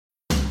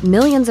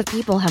Millions of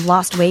people have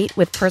lost weight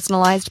with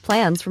personalized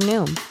plans from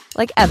Noom.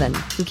 Like Evan,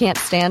 who can't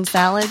stand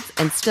salads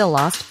and still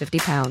lost 50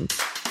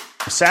 pounds.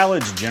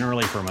 Salads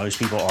generally for most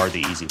people are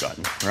the easy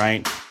button,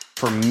 right?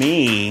 For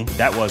me,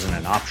 that wasn't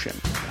an option.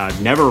 I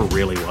never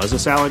really was a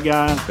salad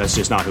guy. That's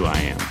just not who I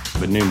am.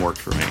 But Noom worked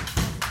for me.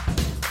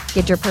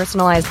 Get your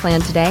personalized plan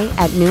today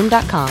at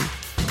Noom.com.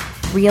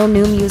 Real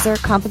Noom user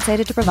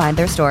compensated to provide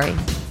their story.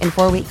 In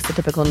 4 weeks, the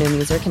typical Noom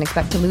user can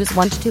expect to lose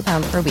 1 to 2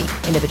 pounds per week.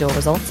 Individual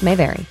results may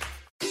vary.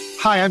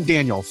 Hi, I'm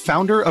Daniel,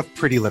 founder of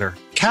Pretty Litter.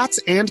 Cats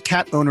and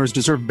cat owners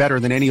deserve better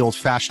than any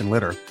old-fashioned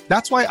litter.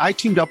 That's why I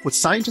teamed up with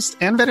scientists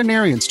and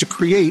veterinarians to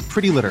create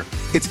Pretty Litter.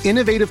 Its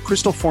innovative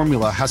crystal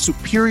formula has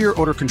superior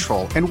odor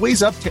control and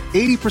weighs up to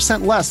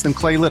 80% less than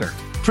clay litter.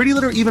 Pretty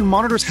Litter even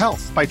monitors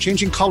health by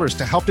changing colors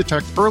to help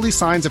detect early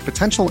signs of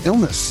potential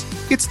illness.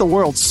 It's the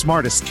world's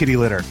smartest kitty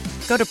litter.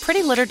 Go to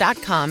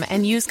prettylitter.com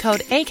and use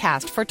code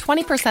ACAST for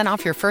 20%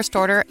 off your first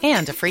order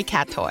and a free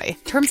cat toy.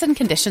 Terms and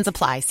conditions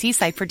apply. See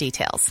site for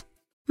details.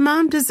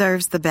 Mom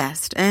deserves the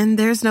best, and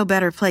there's no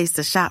better place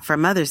to shop for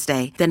Mother's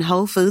Day than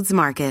Whole Foods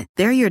Market.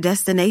 They're your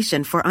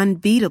destination for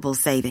unbeatable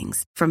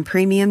savings, from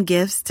premium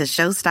gifts to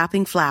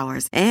show-stopping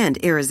flowers and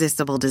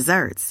irresistible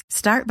desserts.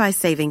 Start by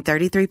saving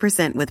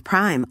 33% with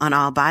Prime on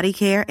all body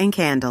care and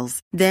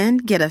candles. Then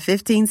get a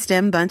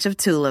 15-stem bunch of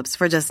tulips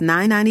for just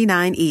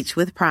 $9.99 each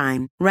with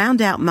Prime.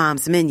 Round out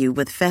Mom's menu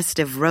with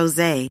festive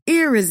rosé,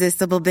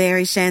 irresistible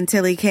berry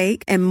chantilly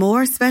cake, and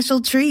more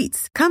special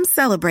treats. Come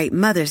celebrate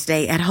Mother's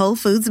Day at Whole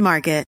Foods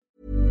Market.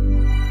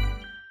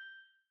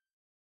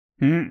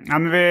 Ja,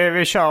 men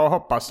vi kör och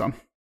hoppas då.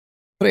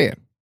 3.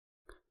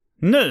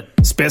 Nu!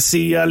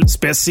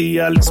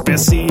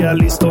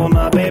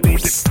 Specialistorna baby.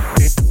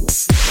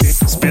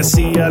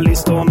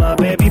 Specialistorna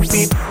baby.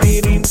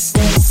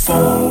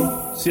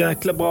 Så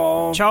jäkla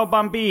bra. Ciao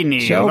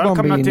Bambini. Ciao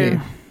Välkomna Bambini. till...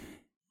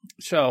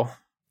 Ciao.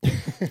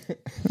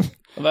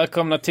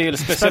 Välkomna till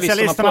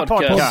Specialisterna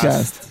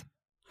podcast.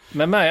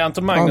 Med mig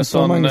Anton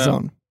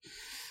Magnusson.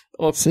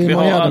 Och Simon vi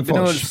har Gärdenfors.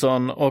 Albin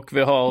Olsson och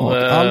vi har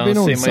Albin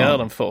Simon Olsson.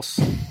 Gärdenfors.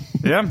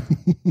 Ja,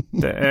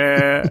 det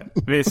är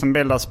vi som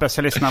bildar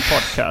Specialisterna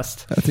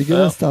podcast. Jag tycker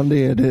nästan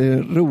det är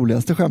det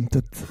roligaste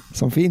skämtet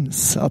som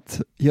finns,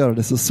 att göra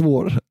det så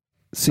svårt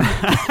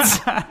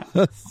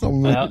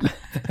som möjligt.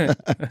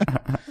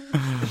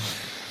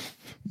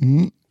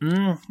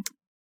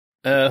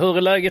 Hur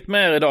är läget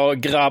med er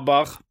idag,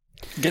 grabbar?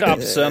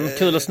 Grabbsen,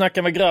 kul att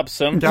snacka med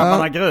grabbsen.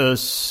 Grabbarna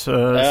grus,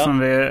 som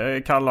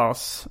vi kallar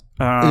oss.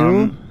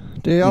 Jo,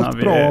 det är allt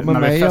bra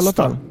med mig i alla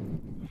fall.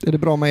 Är det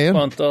bra med er?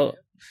 Skönt att...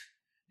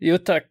 Jo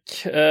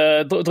tack,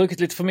 druckit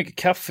lite för mycket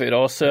kaffe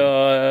idag, så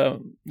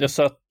jag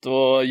satt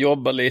och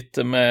jobbade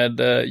lite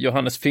med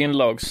Johannes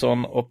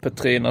Finnlaugsson och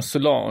Petrina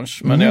Solange,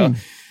 men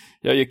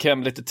jag gick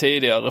hem lite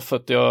tidigare för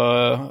att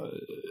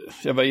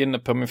jag var inne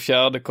på min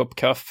 4:e kopp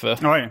kaffe.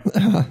 Oj.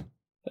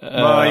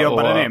 Vad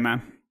jobbade ni med?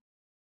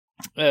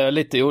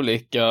 Lite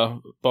olika,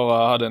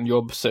 bara hade en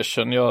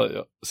jobbsession. Jag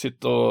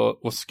sitter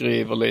och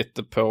skriver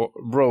lite på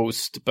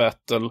Roast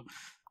Battle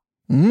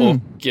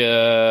och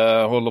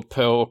håller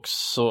på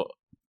också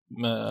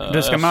med...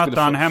 Du ska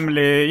möta en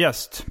hemlig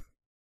gäst.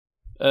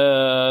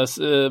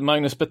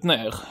 Magnus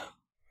Bettner.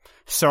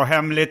 Så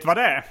hemligt var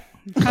det.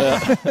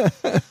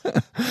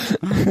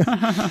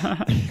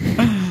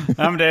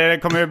 Ja, men det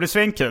kommer ju bli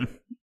svinkul.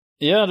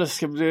 Ja, det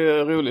ska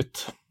bli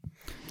roligt.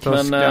 Då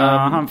ska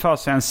han få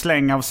sig en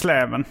släng av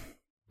släven.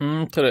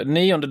 Tror det.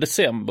 9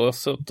 december,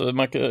 så att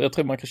jag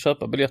tror man kan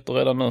köpa biljetter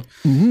redan nu.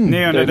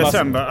 9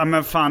 december, ja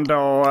men fan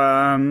då...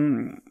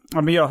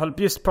 Ja, men jag höll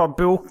just på att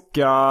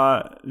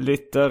boka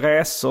lite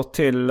resor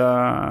till...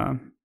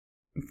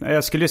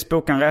 jag skulle just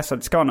boka en resa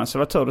till Skåne, så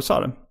vad tur du sa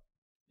det.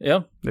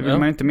 Ja. Det vill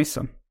man inte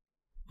missa.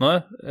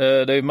 Nej,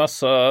 det är ju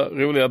massa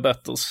roliga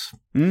battles.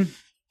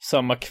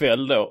 Samma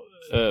kväll då,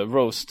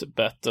 Roast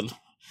Battle.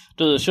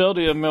 Du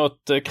körde ju mot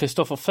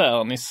Kristoffer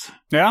Fernis.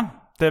 Ja,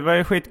 det var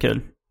ju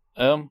skitkul.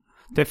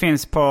 Det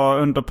finns på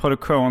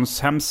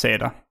Underproduktions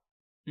hemsida.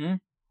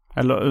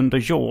 Eller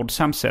Underjords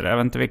hemsida, jag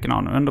vet inte vilken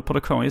av dem.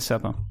 Underproduktion gissar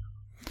jag på.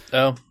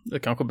 Ja, det är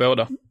kanske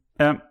båda.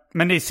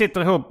 Men ni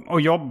sitter ihop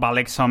och jobbar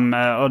liksom,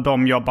 och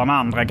de jobbar med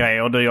andra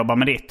grejer och du jobbar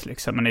med ditt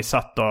liksom. Men ni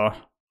satt och...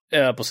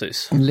 Ja,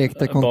 precis.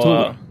 Lekte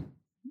kontor.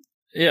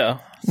 Ja,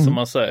 som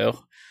man säger.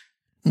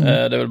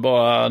 Det är väl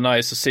bara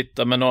nice att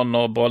sitta med någon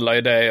och bolla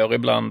idéer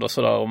ibland och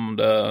sådär, om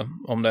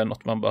det är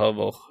något man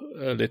behöver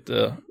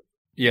lite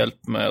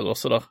hjälp med och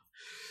sådär.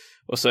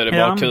 Och så är det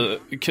bara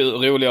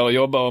roligare att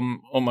jobba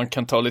om man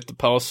kan ta lite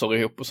pauser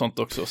ihop och sånt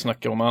också och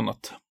snacka om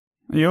annat.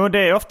 Jo, det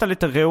är ofta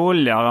lite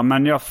roligare,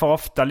 men jag får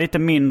ofta lite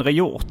mindre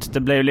gjort. Det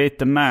blir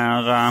lite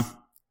mer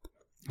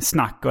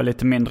snack och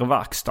lite mindre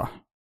verkstad.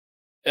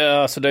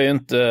 Ja, alltså det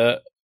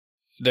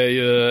är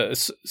ju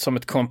som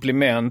ett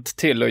komplement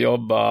till att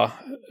jobba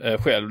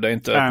själv. Det är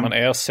inte att man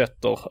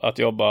ersätter att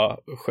jobba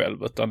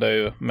själv, utan det är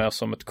ju mer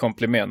som ett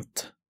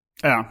komplement.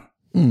 Ja.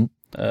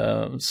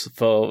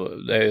 För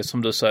det är ju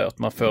som du säger, att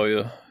man får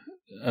ju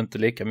inte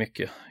lika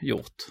mycket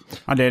gjort.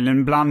 Ja, det är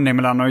en blandning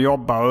mellan att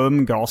jobba och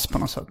umgås på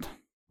något sätt.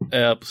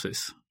 Ja,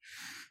 precis.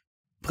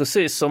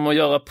 precis som att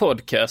göra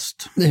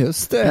podcast.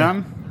 Just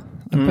det.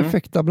 Den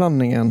perfekta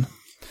blandningen.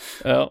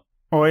 Ja.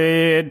 Och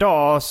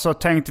idag så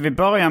tänkte vi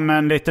börja med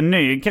en liten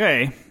ny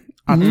grej.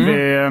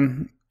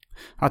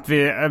 Att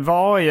vi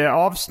varje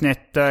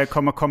avsnitt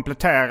kommer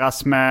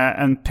kompletteras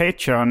med en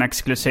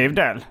Patreon-exklusiv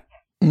del.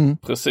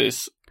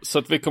 Precis. Så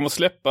att vi kommer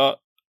släppa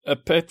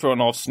ett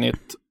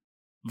Patreon-avsnitt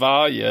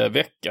varje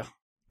vecka.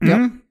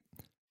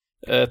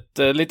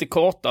 Ett lite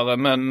kortare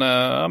men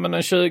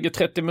en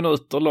 20-30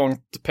 minuter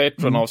långt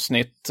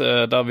Patreon-avsnitt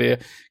där vi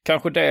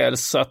kanske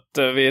dels att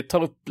vi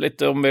tar upp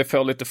lite om vi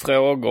får lite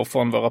frågor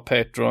från våra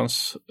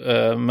patrons,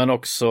 men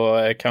också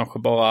kanske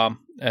bara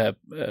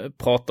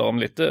prata om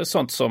lite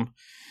sånt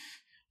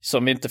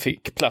som vi inte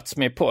fick plats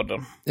med i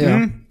podden.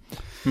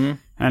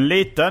 En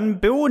liten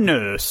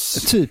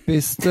bonus.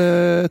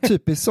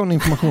 Typiskt sån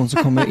information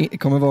som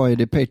kommer vara i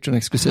det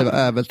Patreon-exklusiva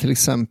är väl till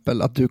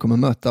exempel att du kommer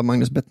möta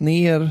Magnus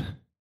Bettner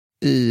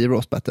i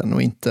Roastbatten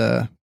och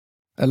inte,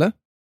 eller?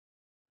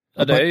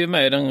 Ja, det är ju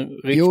med den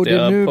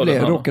riktiga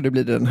podden. Råkar det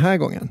bli det den här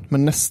gången.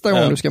 Men nästa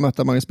gång du ska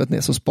möta Magnus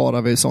Bettner så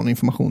sparar vi sån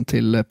information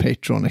till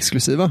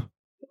Patreon-exklusiva.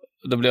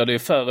 Då blir det ju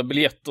färre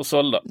biljetter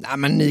sålda. Nej,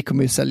 men ni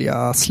kommer ju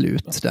sälja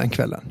slut den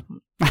kvällen.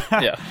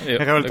 Ja, det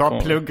är roligt att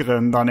ha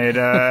pluggrundan i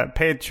det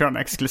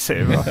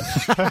Patreon-exklusiva.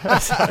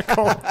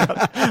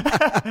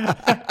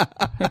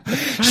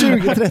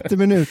 20-30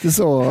 minuter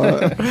så.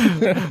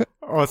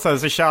 Och sen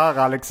så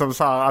köra liksom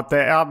så här att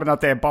det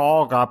är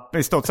bara,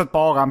 i stort sett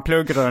bara en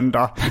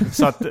pluggrunda.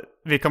 Så att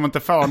vi kommer inte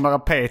få några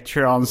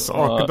Patreons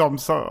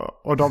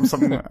och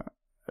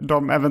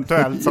de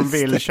eventuellt som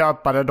vill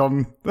köpa det,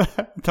 de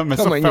är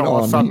så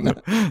få.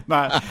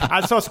 Nej,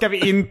 alltså ska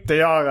vi inte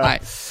göra. Nej.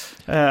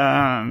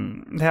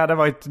 Det hade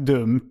varit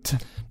dumt.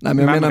 Nej,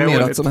 men jag menar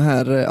mer att sådana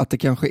här, att det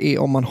kanske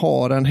är om man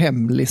har en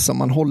hemlig som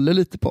man håller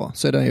lite på,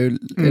 så är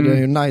det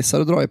ju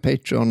najsare att dra i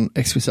Patreon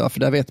exklusiva, för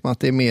där vet man att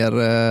det är mer,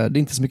 det är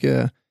inte så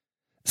mycket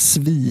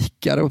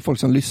svikare och folk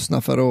som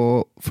lyssnar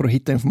för att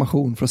hitta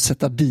information, för att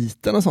sätta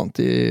dit den och sånt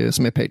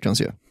som är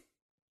Patreons ju.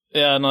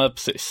 Ja, nej,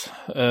 precis.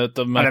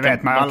 Det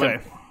vet man aldrig.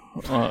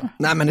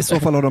 Nej, men i så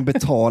fall har de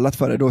betalat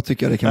för det, då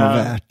tycker jag det kan vara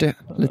värt det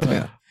lite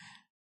mer.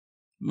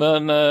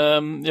 Men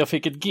jag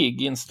fick ett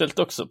gig inställt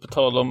också, på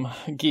tal om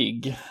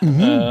gig.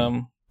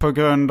 På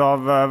grund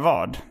av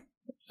vad?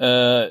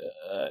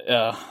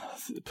 Ja,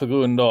 på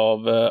grund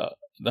av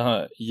den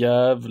här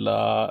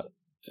jävla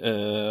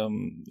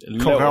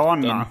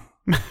corona.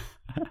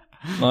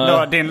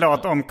 Din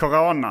låt om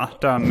corona.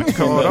 Den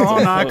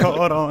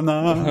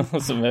corona.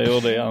 Som jag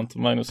gjorde i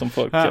Anton Magnusson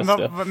podcast.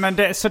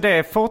 Men så det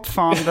är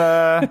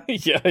fortfarande...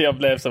 Ja, jag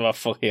blev så, vad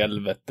för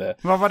helvete.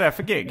 Vad var det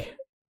för gig?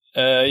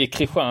 I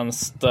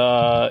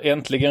Kristianstad,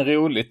 äntligen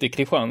roligt i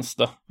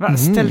Kristianstad.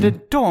 Ställde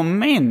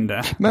de in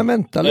det? Men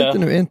vänta lite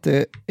nu,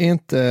 är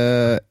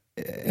inte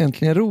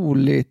äntligen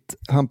roligt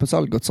Hampus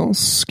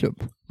Algotssons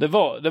klubb? Det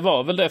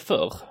var väl det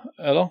förr,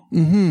 eller?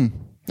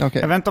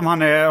 Okay. Jag vet inte om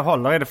han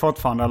håller i det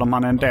fortfarande eller om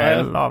han är en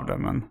del av det.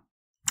 Men...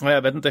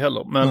 Jag vet inte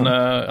heller, men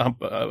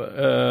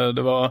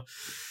det var...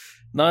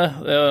 Nej,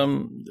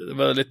 det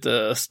var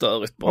lite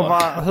störigt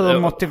bara. Och hur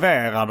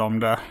motiverar de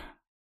det?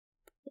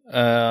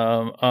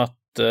 Att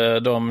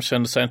de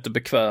kände sig inte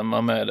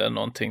bekväma med det,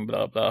 någonting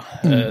bla bla.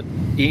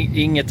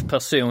 Inget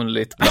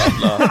personligt bla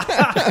bla.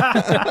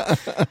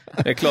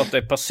 Det är klart det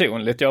är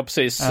personligt. Jag har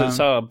precis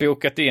så här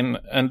bokat in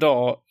en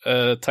dag,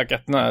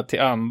 tackat nej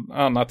till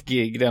annat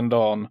gig den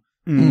dagen.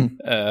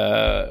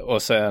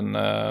 Och sen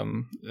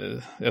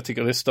jag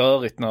tycker det är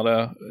störigt när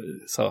det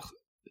så här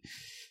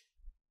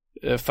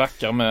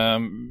fuckar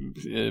med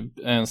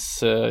ens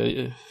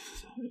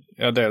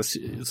dels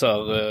så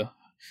här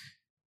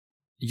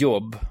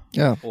jobb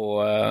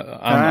och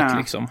annat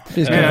liksom.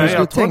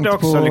 Jag trodde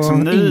också liksom,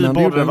 nu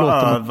borde det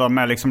vara över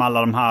med liksom alla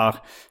de här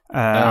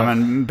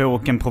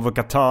boken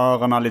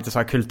Provokatörerna, lite så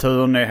här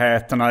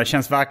kulturnyheterna. Det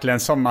känns verkligen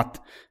som att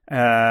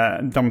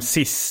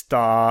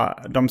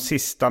de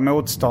sista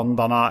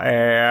motståndarna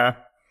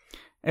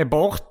är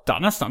borta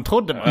nästan,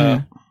 trodde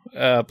man.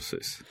 Ja,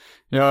 precis.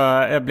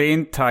 Jag blev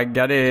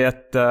intaggad i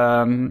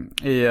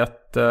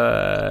ett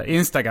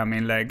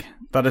Instagram-inlägg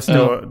där det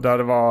stod, där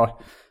det var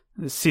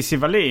Cissi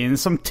Wallin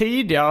som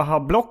tidigare har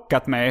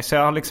blockat mig, så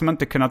jag har liksom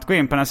inte kunnat gå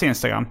in på hennes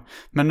Instagram.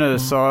 Men nu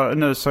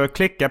så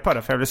klickade jag på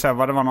det för jag ville se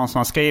vad det var någon som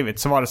har skrivit.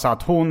 Så var det så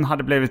att hon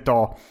hade blivit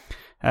då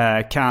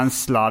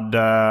cancellad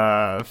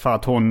för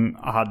att hon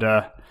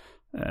hade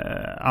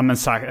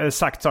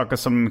sagt saker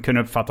som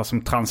kunde uppfattas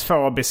som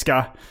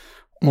transfobiska.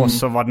 Och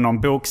så var det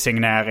någon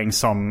boksignering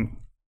som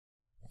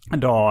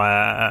då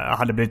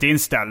hade blivit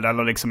inställd,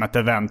 eller liksom ett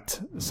event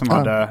som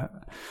hade,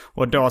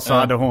 och då så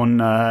hade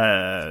hon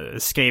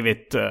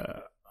skrivit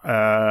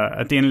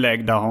ett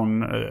inlägg där hon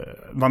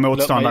var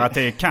motståndare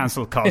till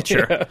cancel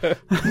culture.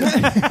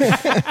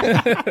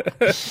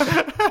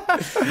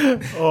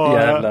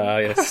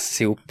 Jävla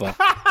sopa.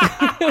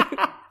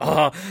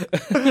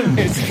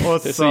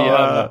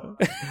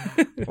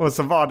 Och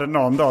så var det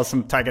någon då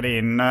som taggade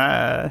in,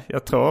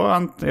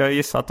 jag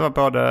gissar att det var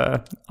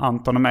både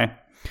Anton och mig,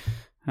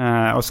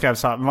 och skrev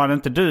så här: var det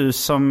inte du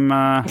som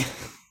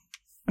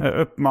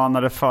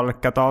uppmanade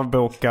folk att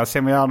avboka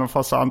Simon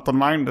Gärdenfors och Anton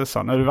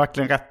Magnusson. Är du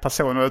verkligen rätt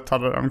person att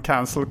uttala om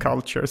cancel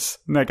cultures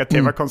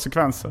negativa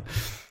konsekvenser?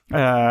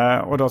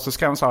 Och då så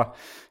skrev han så här: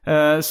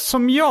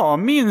 som jag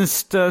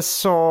minns det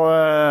så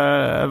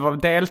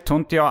deltog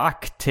inte jag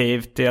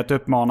aktivt i att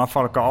uppmana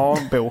folk att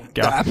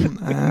avboka.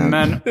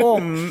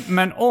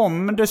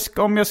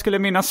 Om jag skulle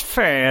minnas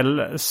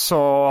fel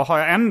så har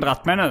jag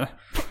ändrat mig nu.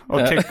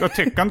 Och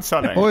tycker inte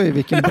så länge. Oj,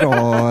 vilken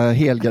bra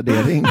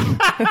helgardering.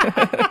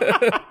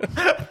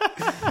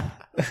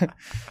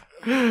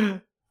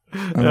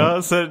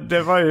 Ja, så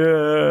det var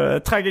ju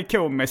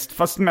tragikomiskt,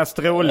 fast mest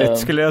roligt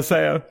skulle jag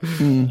säga.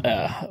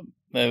 Ja,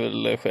 det är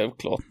väl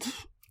självklart.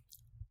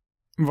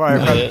 Vad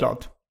är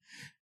självklart?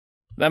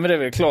 Nej, men det är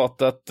väl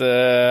klart att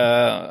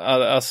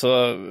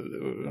alltså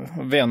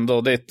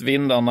vänder dit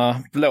vindarna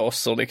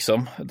blåser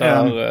liksom. Det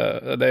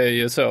är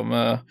ju så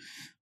med,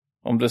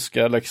 om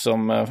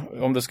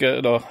du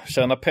ska då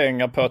tjäna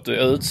pengar på att du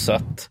är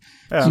utsatt,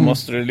 så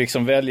måste du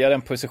liksom välja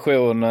den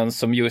positionen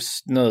som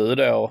just nu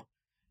då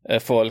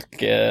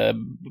folk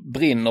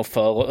brinner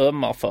för och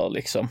ömmar för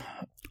liksom.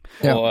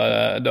 Och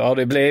då har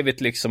det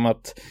blivit liksom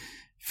att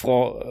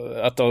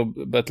det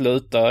har börjat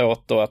luta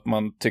åt då att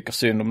man tycker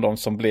synd om de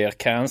som blir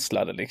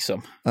cancellade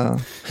liksom.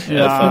 I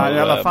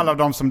alla fall av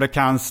de som blir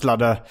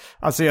cancellade.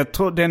 Alltså jag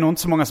tror det är nog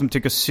inte så många som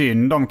tycker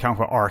synd om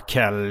kanske R.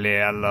 Kelly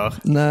eller...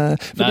 Nej,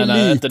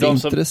 inte de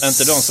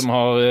som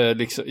har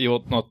liksom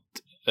gjort något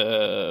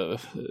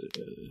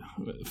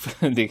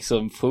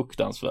liksom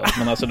fruktansvärt,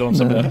 men alltså de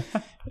som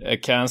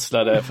är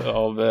cancellade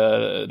av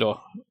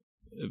då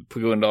på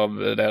grund av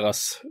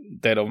deras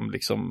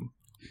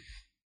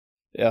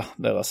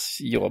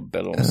jobb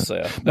eller vad man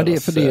säger. Men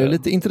det är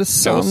lite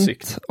intressant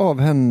åsikt av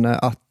henne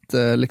att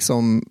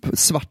liksom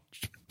svart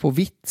på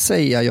vitt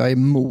säga jag är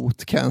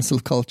emot cancel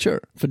culture.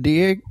 För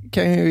det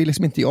kan ju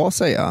liksom inte jag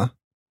säga.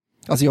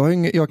 Alltså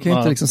jag kan ju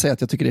inte liksom säga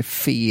att jag tycker det är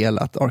fel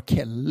att R.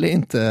 Kelly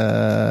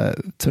inte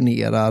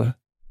turnerar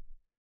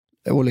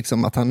och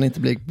liksom att han inte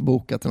blir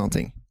bokad till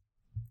någonting.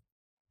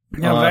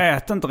 Jag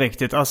vet inte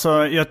riktigt.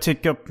 Alltså jag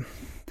tycker...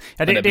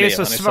 Ja, det är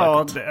så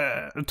svårt.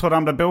 Jag tror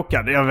han blev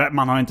bokad.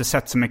 Man har inte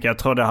sett så mycket. Jag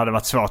tror det hade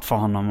varit svårt för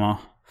honom att...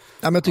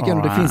 Ja, men jag tycker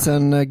ändå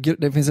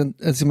det finns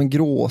en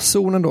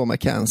gråzon ändå med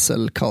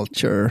cancel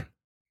culture.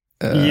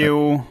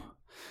 Jo,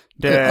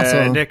 det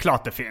är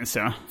klart det finns,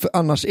 ja. För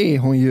annars är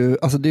hon ju...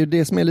 Alltså det är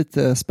det som är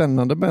lite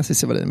spännande med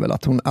Cissi Wallin, väl,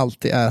 att hon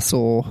alltid är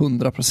så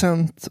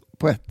 100%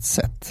 på ett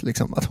sätt.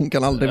 Liksom. Att hon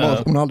kan aldrig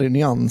hon har aldrig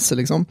nyanser,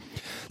 liksom.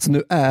 Så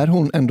nu är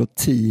hon ändå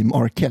team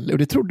R. Kelly. Och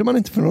det trodde man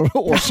inte för några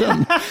år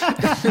sedan.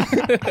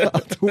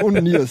 Att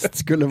hon just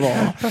skulle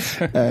vara...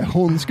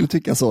 hon skulle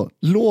tycka så.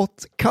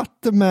 Cut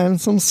the man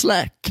some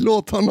slack.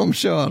 Låt honom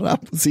köra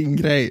på sin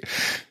grej.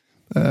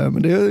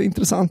 Men det är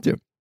intressant ju.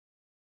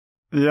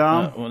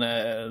 Ja. Hon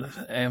är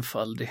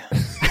enfaldig.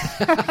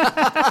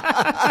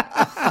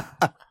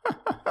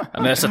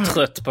 Jag är så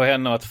trött på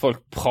henne och att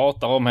folk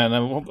pratar om henne.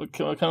 Hon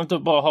kan inte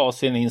bara ha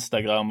sin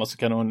Instagram och så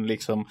kan hon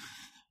liksom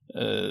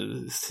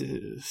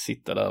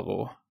sitta där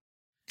och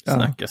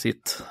snacka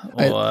sitt.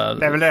 Och,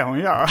 det är väl det hon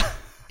gör.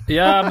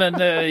 Ja,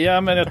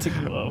 men jag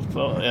tycker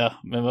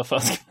men vad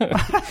fan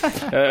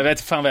jag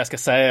vet fan vad jag ska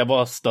säga. Jag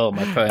bara stör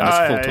mig på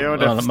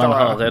hennes man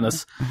hör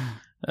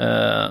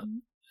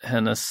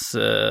hennes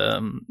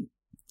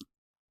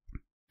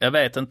jag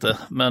vet inte,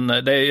 men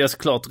det är ju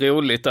såklart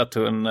roligt att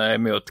hon är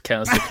emot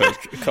cancel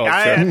culture.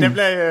 Ja,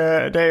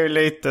 det är ju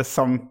lite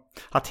som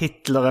att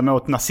Hitler är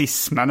emot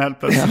nazismen helt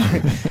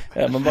plötsligt.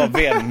 Ja, man bara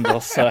vänder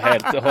så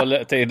helt och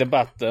håller till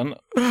debatten.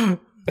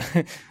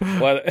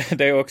 Och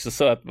det är också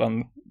så att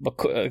man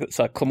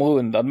så här, kommer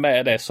undan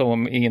med det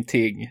som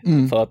ingenting.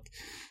 För att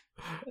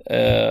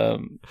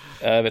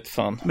jag vet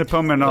fan. Det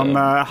påminner om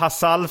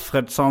Hasse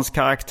Alfredsons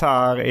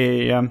karaktär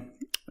i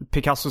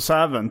Picassos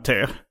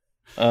äventyr.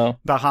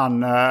 Där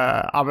han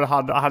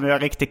är en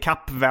riktig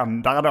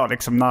kappvändare då,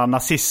 liksom när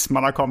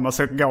nazismerna kommer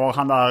så går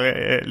han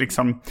där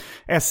liksom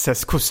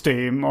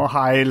SS-kostym och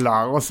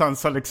heilar och sen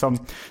så liksom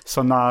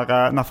så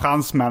när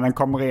fransmännen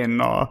kommer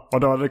in och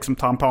då liksom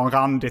tar han på en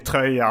randig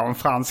tröja och en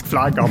fransk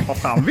flagga och får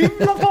fram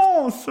Vive la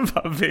France!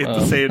 Vita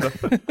sidor.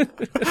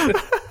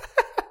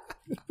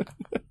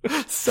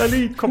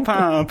 Salut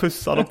copain,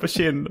 pussar dem på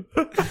kinden.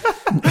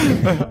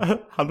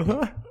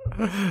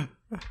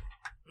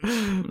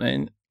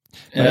 Nej.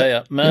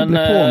 Ja, men jag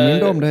blev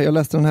påmind om det. Jag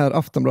läste den här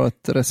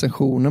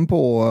Aftonbladet-recensionen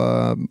på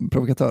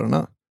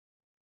provokatörerna.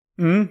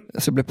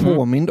 Så jag blev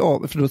påmind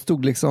av, för då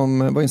stod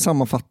liksom, var en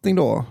sammanfattning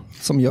då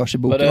som görs i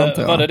boken,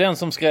 antar jag. Var det den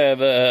som skrev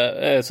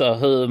så här,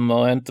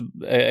 humor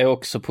är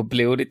också på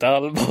blodigt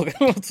allvar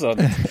eller något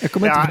sånt? Jag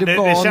kommer inte, det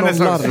var det kändes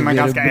någon som en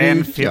ganska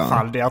rubrik,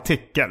 enfaldig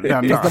artikel.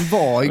 Den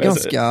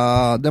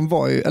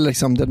var ju eller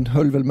liksom, den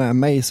höll väl med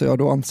mig, så jag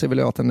då anser väl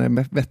jag att den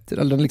är vettig,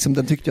 eller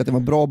den tyckte jag att det var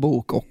en bra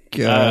bok och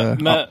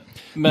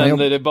Men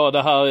det är bara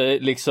det här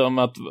liksom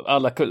att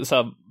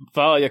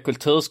varje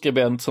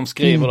kulturskribent som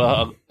skriver det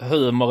här,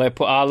 humor är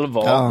på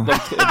allvar. Ja.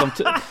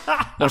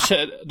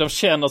 De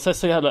känner sig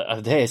så jävla,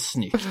 det är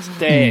snyggt.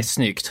 Det är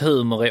snyggt.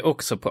 Humor är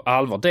också på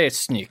allvar. Det är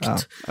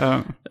snyggt.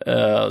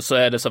 Så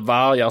är det så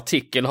varje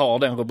artikel har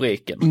den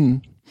rubriken.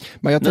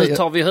 Men nu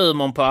tar vi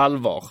humorn på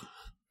allvar.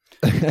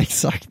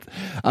 Exakt.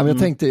 Ja,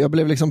 men jag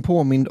blev liksom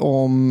påmind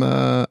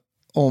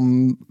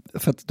om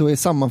för att då är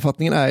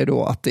sammanfattningen är ju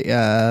då att det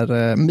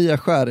är Mia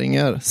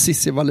Skäringer,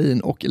 Cissi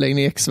Wallin och Elaine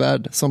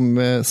Eksvärd som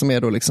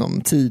är då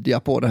liksom tidiga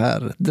på det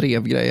här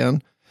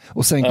drevgrejen.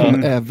 Och sen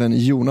kommer även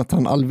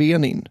Jonathan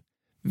Alvén in.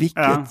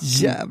 Vilket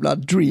jävla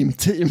dream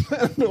team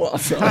ändå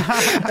alltså.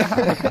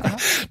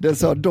 Det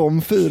så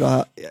de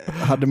 4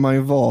 hade man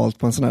ju valt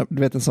på en sån här,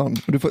 du vet en sån,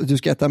 du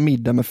ska äta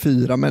middag med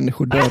 4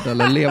 människor, döda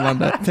eller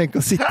levande. Tänk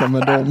att sitta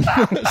med dem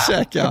och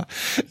käka.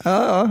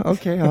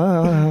 Okej.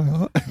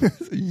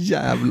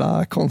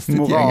 Jävla konstigt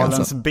moralens gäng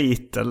alltså.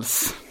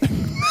 Beatles.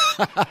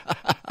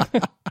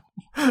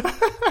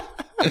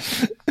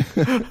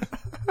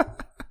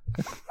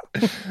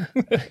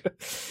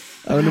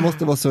 Ja, men det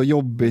måste vara så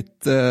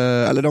jobbigt,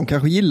 eller de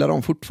kanske gillar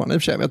dem fortfarande i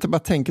och för sig, men jag bara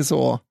tänker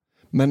så,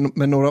 men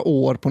med några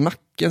år på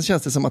nacken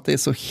känns det som att det är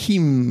så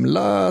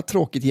himla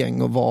tråkigt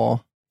gäng att vara,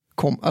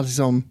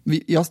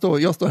 jag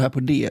står här på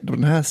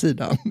den här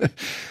sidan,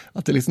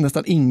 att det är liksom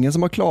nästan ingen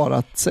som har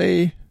klarat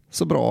sig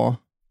så bra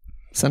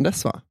sen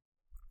dess, va?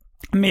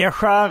 Mia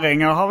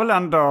Skäringer har väl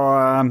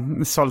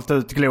ändå sålt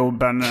ut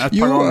Globen ett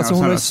par gånger. Alltså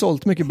hon har ju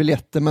sålt mycket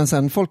biljetter, men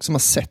sen folk som har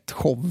sett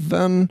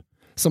showen,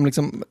 som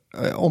liksom,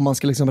 om man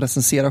ska liksom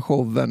recensera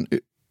showen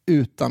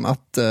utan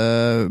att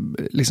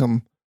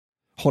liksom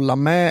hålla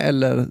med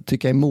eller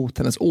tycka emot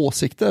hennes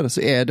åsikter,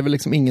 så är det väl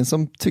liksom ingen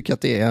som tycker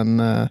att det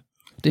är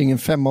ingen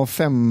 5 av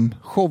 5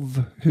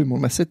 show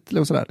humormässigt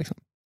eller sådär liksom.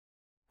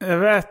 Jag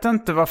vet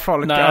inte vad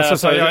folk... Nej,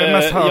 alltså, jag är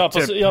mest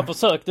hört, jag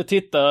försökte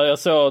titta, jag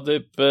såg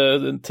typ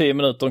 10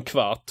 minuter, en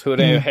kvart. Hon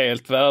är ju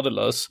helt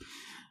värdelös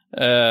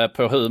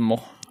på humor.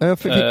 Jag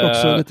fick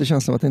också lite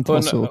känslan att det inte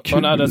var så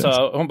kul.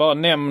 Hon bara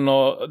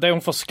nämner, det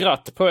hon får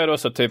skratt på är då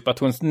så typ att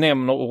hon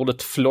nämner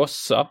ordet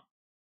flossa.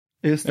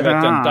 Just det.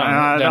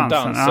 Den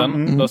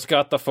dansen. Då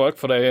skrattar folk,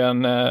 för det är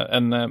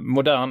en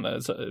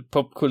modern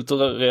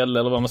popkulturell,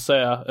 eller vad man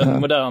säger, en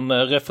modern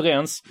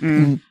referens.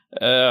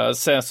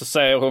 Sen så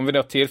säger hon vid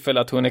något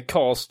tillfälle att hon är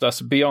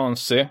Karstas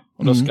Beyoncé,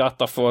 och då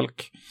skrattar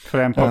folk. För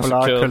det är en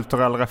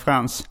populärkulturell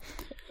referens.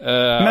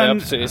 Ja,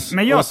 precis.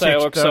 Men jag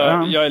säger också,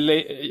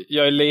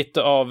 jag är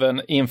lite av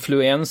en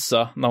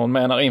influensa, när hon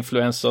menar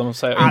influencer. Hon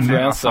säger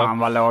influensa. Fan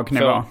vad låg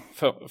nivå.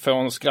 Får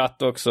hon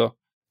skratt också.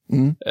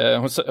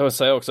 Hon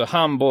säger också,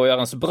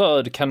 hamburgarens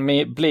bröd kan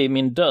bli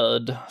min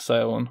död,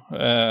 säger hon.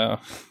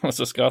 Och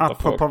så skrattar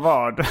folk. Apropå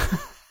vad?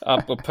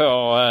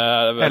 Apropå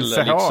väl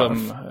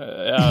liksom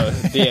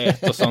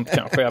diet och sånt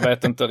kanske, jag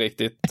vet inte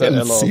riktigt.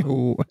 LCH.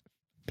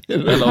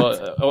 Eller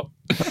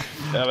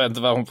jag vet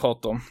inte vad hon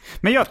pratar om.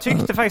 Men jag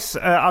tyckte faktiskt,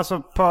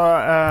 alltså på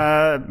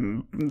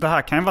det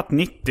här kan ju vara ett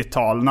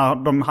 90-tal när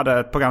de hade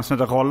ett program som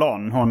heter Roll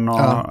On, hon och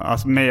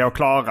alltså Mia och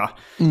Klara.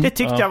 Det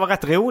tyckte jag var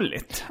rätt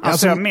roligt.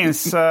 Alltså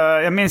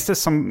jag minns det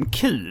som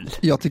kul.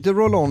 Jag tyckte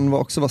Roll On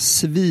var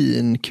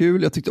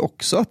svinkul. Jag tyckte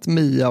också att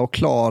Mia och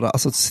Klara,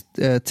 alltså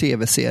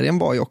tv-serien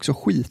var ju också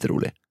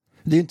skitrolig.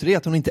 Det är ju inte det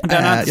att hon inte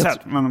den är...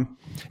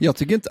 Jag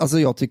tycker inte, alltså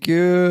jag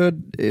tycker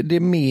det är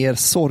mer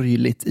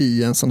sorgligt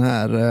i en sån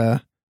här,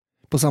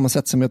 på samma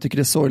sätt som jag tycker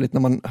det är sorgligt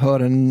när man hör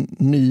en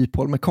ny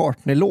Paul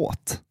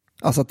McCartney-låt.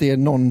 Alltså att det är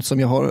någon som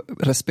jag har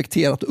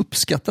respekterat och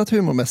uppskattat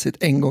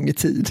humormässigt en gång i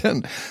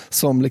tiden,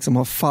 som liksom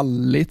har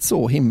fallit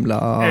så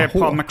himla hårt. Är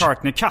Paul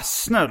McCartney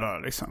kass nu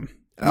då liksom?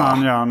 När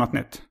han gör något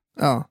nytt?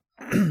 Ja.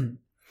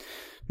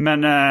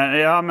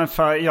 Men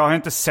för jag har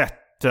inte sett...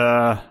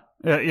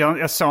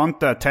 Jag såg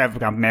inte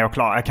tv-program med och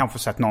Klara. Jag kanske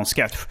sett någon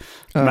sketch.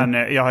 Men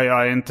jag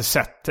har inte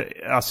sett...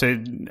 Alltså,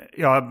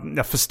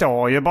 jag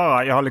förstår ju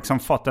bara... Jag har liksom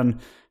fått en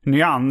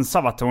nyans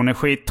av att hon är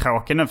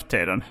skittråkig nu för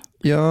tiden.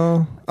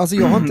 Ja, alltså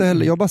jag har inte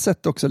heller... Jag har bara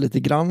sett också lite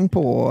grann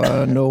på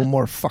No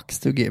More Fucks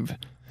to Give.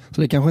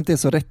 Så det kanske inte är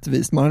så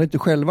rättvist. Man hade inte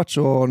själv varit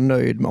så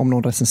nöjd om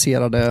någon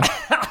recenserade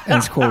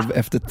ens show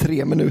efter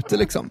 3 minuter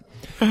liksom.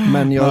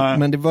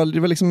 Men det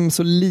var liksom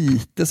så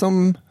lite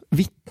som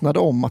vittnade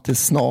om att det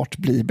snart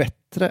blir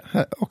bättre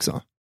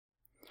också.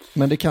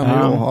 Men det kan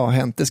ju ha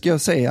hänt. Det ska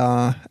jag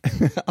säga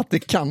att det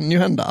kan ju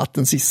hända att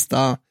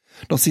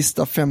de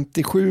sista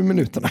 57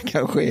 minuterna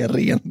kanske är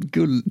rent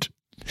guld.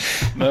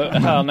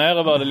 Men här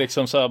nere var det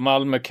liksom så här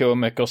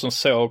Malmö-komiker som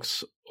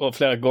sågs och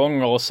flera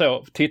gånger och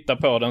titta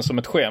på den som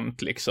ett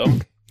skämt liksom.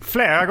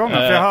 Flera gånger,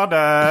 för jag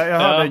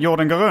hörde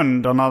Jorden går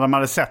under när de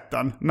hade sett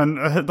den. Men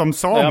de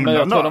sa om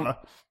den då.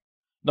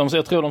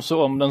 Jag tror de såg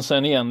om den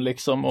sen igen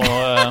liksom, och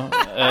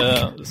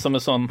som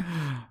en sån,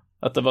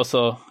 att det var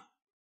så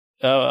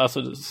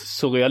alltså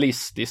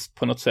surrealistiskt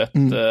på något sätt.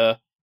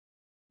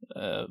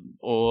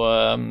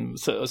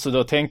 Så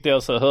då tänkte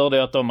jag, så hörde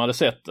jag att de hade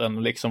sett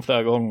den liksom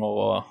flera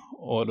gånger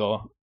och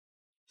då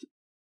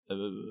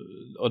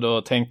och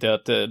då tänkte jag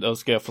att då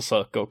ska jag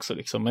försöka också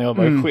liksom. Men jag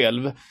var ju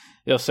själv,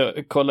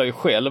 kollar ju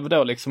själv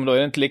då liksom, då är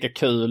det inte lika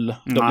kul.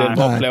 Då blir det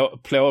bara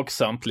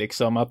plågsamt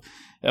liksom. Att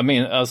jag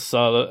min,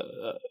 alltså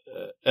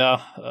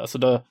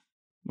då,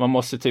 man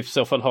måste typ i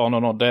så fall ha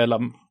någon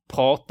att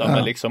prata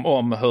med liksom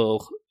om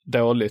hur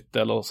dåligt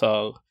eller så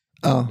här.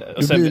 Ja,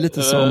 du blir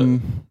lite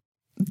som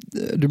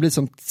du blir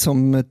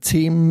som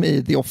Tim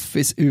i The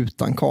Office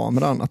utan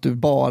kameran, att du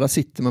bara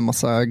sitter med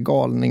massa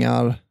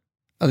galningar.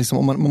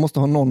 Liksom, man måste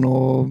ha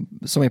någon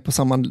som är på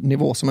samma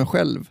nivå som en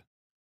själv.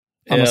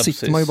 Annars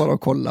sitter man ju bara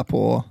och kollar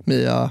på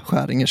Mia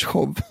Skäringers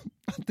show.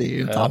 Det är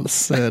ju inte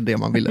alls det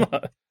man ville.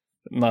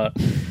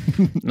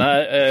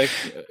 Nej,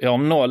 jag har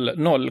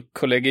noll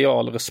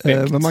kollegial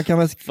respekt men man kan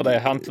väl... för det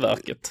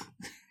hantverket.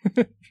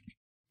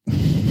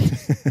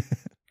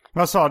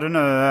 Vad sa du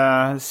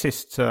nu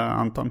sist,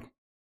 Anton?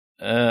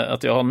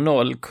 Att jag har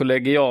noll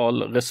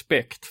kollegial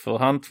respekt för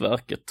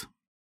hantverket.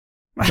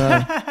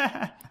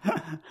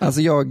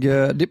 Alltså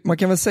man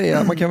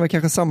kan väl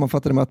kanske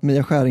sammanfatta det med att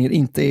Mia Skäringer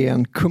inte är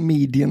en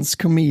comedians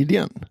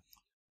comedian.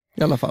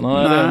 I alla fall.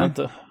 Nej, det är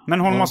inte. Men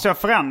hon måste ju ha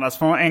förändrats,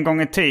 för en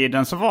gång i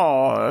tiden så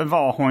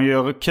var hon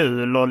ju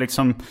kul och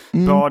liksom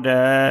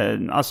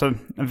både, alltså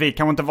vi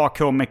kanske inte var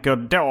komiker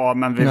då,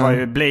 men vi var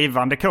ju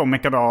blivande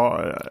komiker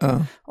då.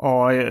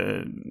 Och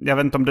jag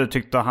vet inte om du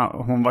tyckte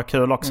hon var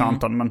kul också,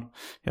 Anton, men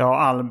jag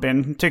och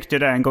Albin tyckte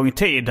det en gång i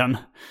tiden.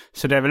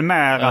 Så det är väl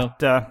mer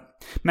att,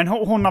 men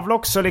hon har väl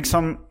också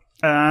liksom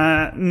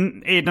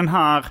i den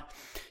här,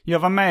 jag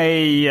var med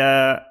i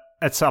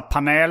ett så här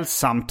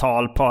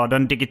panelsamtal på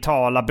den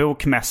digitala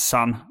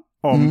bokmässan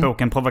om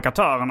boken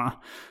Provokatörerna.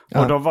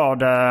 Och då var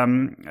det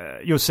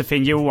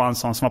Josefin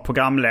Johansson som var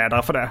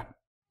programledare för det.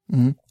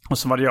 Och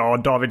så var det jag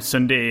och David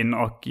Sundin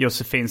och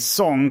Josefin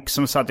Sonck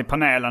som satt i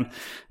panelen.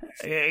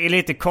 I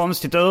lite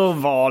konstigt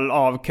urval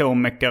av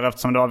komiker,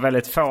 eftersom det var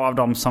väldigt få av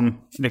dem som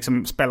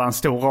liksom spelar en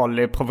stor roll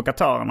i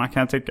Provokatörerna, kan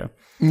jag tycka.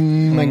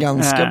 Men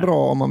ganska bra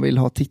om man vill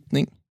ha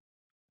tittning.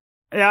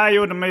 Ja,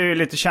 jo, de är ju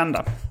lite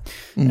kända.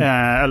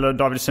 Eller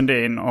David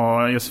Sundin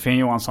och Josefin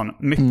Johansson,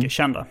 mycket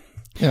kända.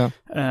 Ja.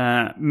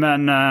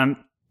 Men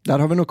där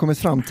har vi nog kommit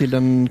fram till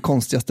den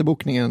konstigaste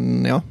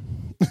bokningen, ja.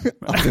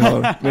 Att vi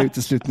har med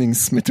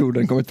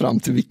uteslutningsmetoden kommit fram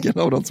till vilken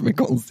av dem som är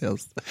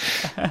konstigast.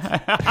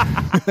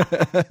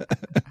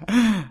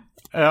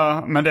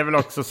 Ja, men det är väl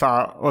också så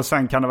här, och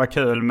sen kan det vara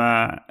kul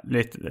med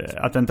lite,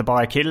 att det inte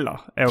bara är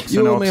killar. Är också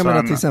jo, men jag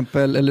menar till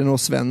exempel Elinor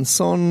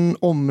Svensson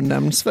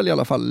omnämns väl i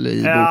alla fall i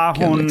boken. Ja,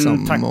 hon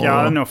liksom,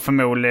 tackar nog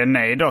förmodligen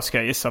nej då, ska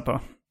jag gissa på.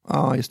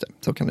 Ja, just det.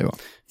 Så kan det vara.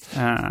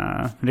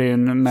 Det är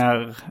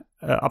ju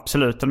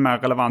absolut en mer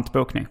relevant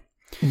bokning.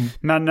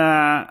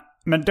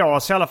 Men då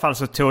så i alla fall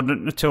så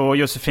tog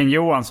Josefin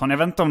Johansson, jag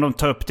vet inte om de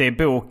tar upp det i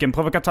boken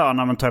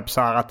Provokatörerna, men tar upp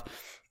så här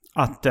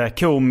att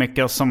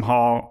komiker som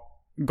har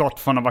gått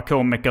från att vara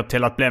komiker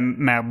till att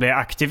bli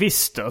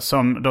aktivister,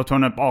 som då tog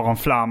hon upp Aron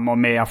Flam och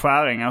Mia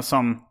Skäringer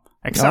som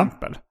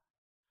exempel.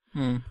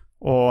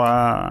 Och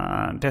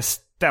det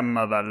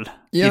stämmer väl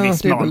i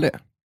viss mån. Väl det.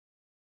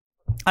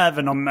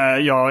 Även om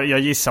jag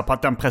gissar på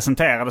att den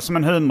presenterades som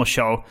en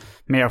humorshow,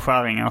 Mia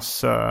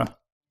Skäringers.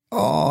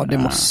 Ja, det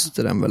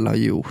måste den väl ha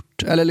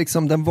gjort. Eller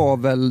liksom den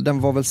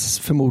var väl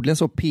förmodligen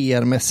så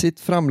PR-mässigt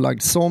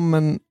framlagd som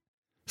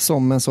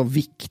en så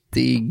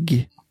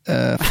viktig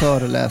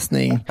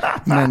föreläsning,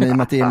 men i och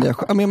med att det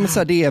är men så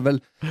här, det är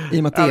väl i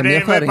och med att det är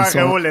Mia Skäring som... Det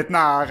är bara roligt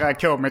när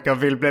komiker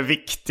vill bli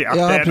viktiga.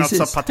 Ja, det är precis.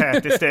 Något så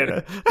patetiskt i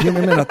det. Ja,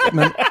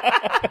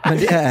 men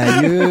det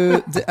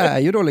är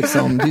ju då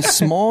liksom, det är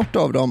smart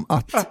av dem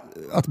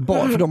att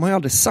bara, för de har ju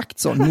aldrig sagt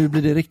så, nu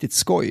blir det riktigt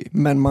skoj,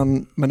 men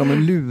de har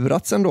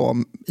lurats ändå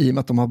i och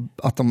med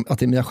att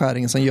det är Mia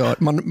Skäring som gör,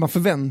 man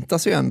förväntar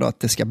sig ju ändå att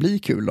det ska bli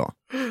kul då.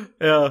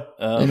 Ja,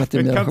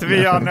 kan inte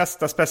vi göra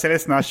nästa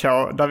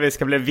specialisterna-show där vi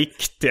ska bli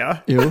viktiga?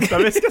 Jo.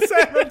 Där vi ska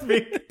säga något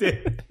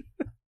viktigt.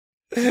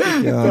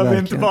 Där vi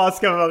inte bara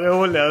ska vara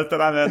roliga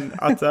utan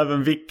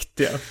även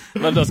viktiga.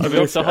 Men då ska vi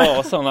också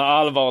ha sådana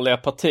allvarliga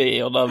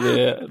partier där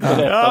vi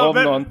berättar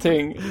om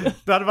någonting.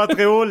 Det hade varit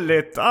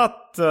roligt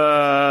att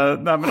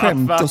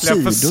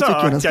verkligen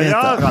försöka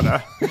göra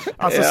det.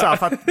 Alltså så här,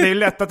 för att det är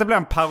lätt att det blir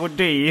en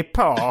parodi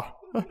på.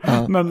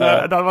 Men det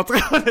hade varit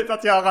roligt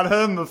att göra en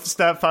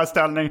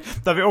humorföreställning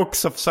där vi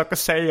också försöker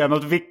säga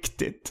något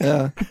viktigt.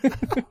 Ja.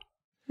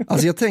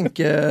 Alltså jag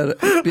tänker,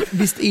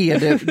 visst är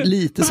det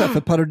lite så här,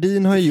 för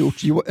parodin har ju gjort,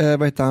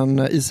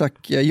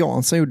 Isak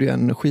Jansson gjorde ju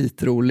en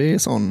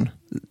skitrolig sån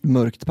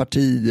mörkt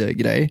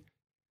partigrej.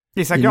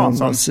 Isak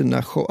Jansson?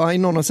 I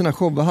någon av sina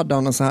shower hade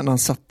han så här, när han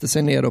satte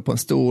sig ner då på en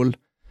stol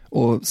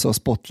och så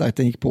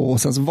spotlighten gick på,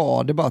 och sen så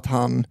var det bara att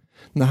han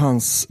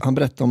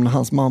berättade om när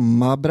hans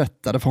mamma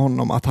berättade för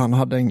honom att han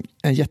hade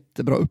en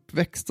jättebra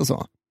uppväxt och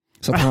så.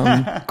 Så att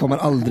han kommer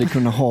aldrig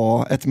kunna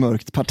ha ett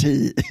mörkt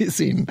parti i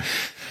sin...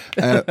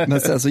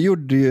 Men sen så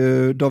gjorde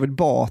ju David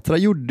Batra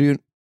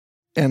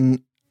en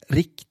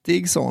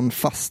riktig sån,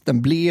 fast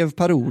den blev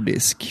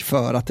parodisk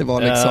för att det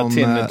var liksom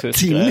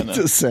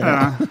tinnitus. Så och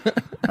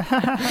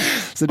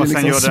sen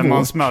liksom gjorde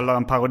Måns Möller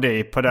en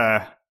parodi på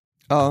det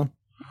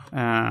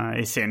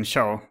i sin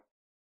show.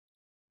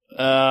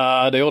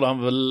 Det gjorde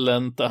han väl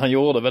inte. Han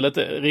gjorde väl ett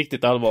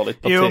riktigt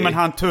allvarligt parti. Jo, men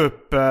han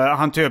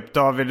tog upp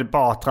David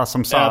Batra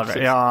som sa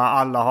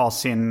alla har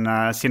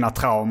sina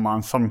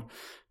trauman som,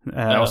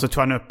 och så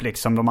tog han upp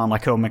liksom de andra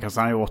komiker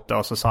som han gjort det,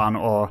 och så sa han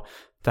och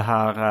det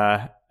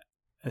här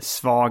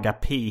svaga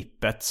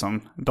pipet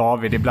som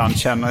David ibland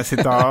känner i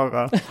sitt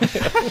öra.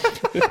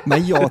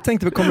 Men jag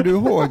tänkte, kommer du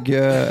ihåg,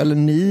 eller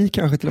ni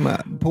kanske till och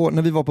med,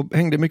 när vi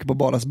hängde mycket på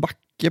Baras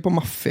backe på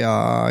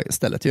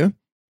Maffia-stället ju.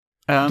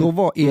 Då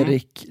var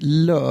Erik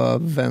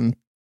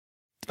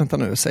vänta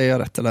nu, säger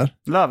jag rätt eller?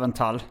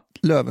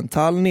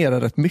 Löwenthal nere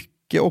rätt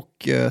mycket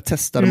och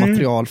testade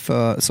material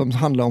som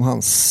handlar om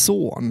hans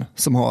son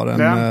som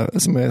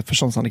som är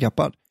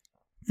förståndshandikappad.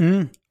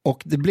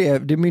 Och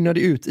det mynnade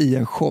ut i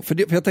en show,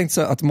 för jag tänkte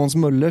så att Måns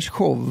Möllers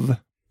show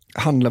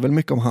handlar väl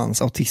mycket om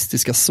hans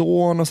autistiska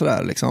son och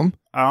sådär liksom.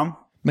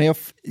 Ja. Men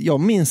jag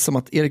minns som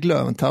att Erik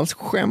Löwenthals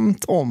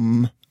skämt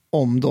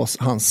om då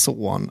hans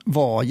son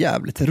var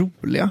jävligt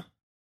roliga.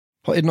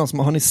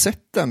 Har ni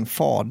sett den,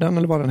 Fadern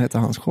eller vad den heter,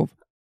 hans show?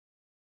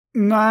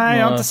 Nej,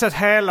 jag har inte sett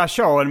hela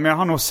showen, men jag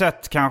har nog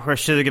sett kanske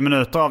 20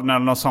 minuter av den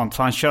eller något sånt.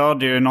 För han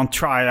körde ju någon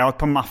tryout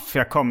på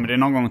Mafia Comedy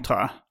någon gång, tror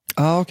jag.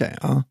 Okej.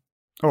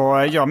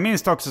 Och jag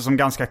minns det också som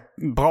ganska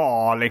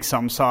bra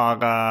liksom så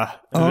här,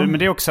 men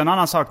det är också en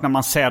annan sak när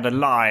man ser det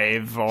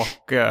live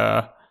och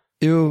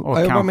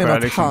jag bara menar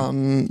att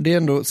liksom... det är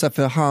ändå så här,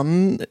 för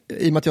han,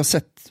 i och med att jag har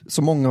sett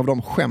så många av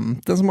de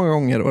skämten så många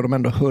gånger och de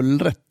ändå höll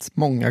rätt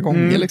många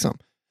gånger liksom.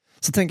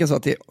 Så tänker jag så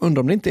att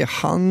undrar om det inte är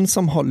han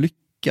som har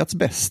lyckats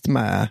bäst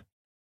med,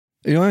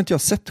 jag har inte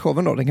sett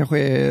showen då, den kanske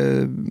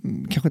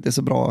inte är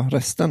så bra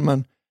resten,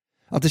 men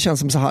att det känns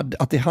som så här,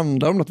 att det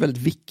handlar om något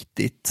väldigt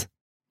viktigt,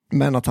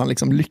 men att han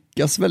liksom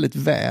lyckas väldigt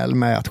väl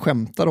med att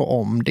skämta då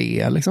om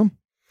det liksom.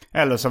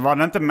 Eller så var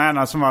det inte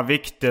männen som var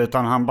viktig,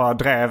 utan han bara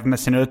drev med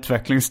sin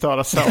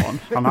utvecklingsstörda son.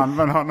 Han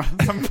använde honom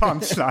som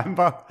punchline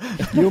bara.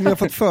 Jo, men jag har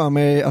fått för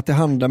mig att det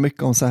handlar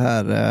mycket om så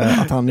här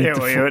att han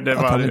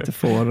inte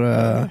får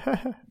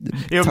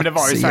Jo, men det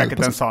var ju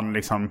säkert en sån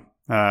liksom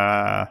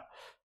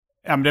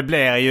men det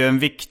blir ju en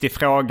viktig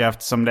fråga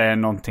eftersom det är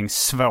någonting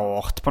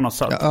svårt på något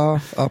sätt. Ja,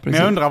 precis. Men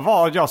jag undrar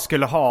vad jag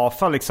skulle ha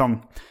för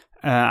liksom,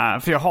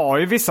 för jag har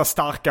ju vissa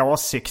starka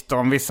åsikter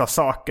om vissa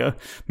saker,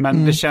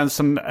 men det känns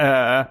som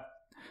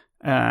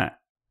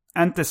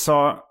inte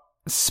så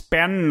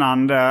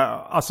spännande,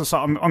 alltså så,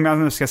 om jag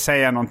nu ska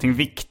säga någonting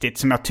viktigt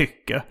som jag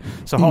tycker,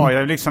 så har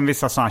jag liksom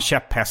vissa sådana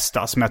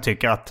käpphästar som jag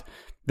tycker att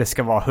det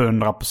ska vara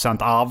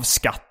 100%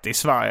 arvsskatt i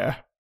Sverige.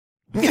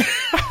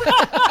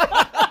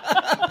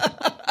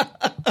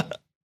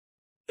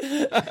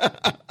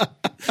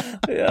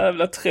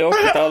 Jävla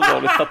tråkigt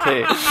allvarligt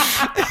parti.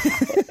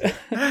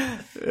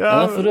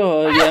 För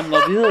då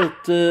jämnar vi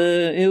ut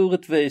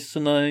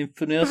orättvisorna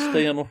inför nästa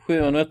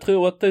generation. Jag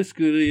tror att det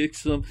skulle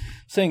liksom,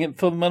 sen,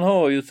 för man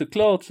har ju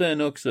såklart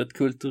sen också ett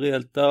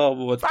kulturellt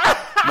arv och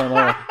man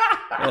har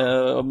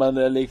och man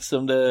är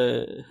liksom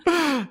det.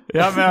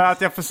 Ja, men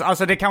att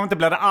alltså det kan inte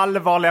bli det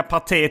allvarliga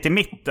partiet i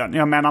mitten.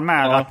 Jag menar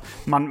mer att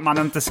man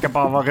inte ska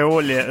bara vara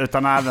rolig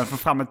utan även få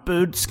fram ett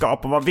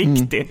budskap och vara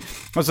viktig.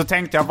 Och så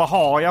tänkte jag, vad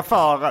har jag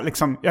för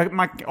liksom,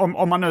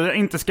 om man nu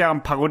inte ska göra en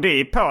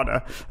parodi på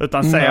det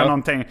utan säga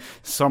någonting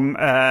som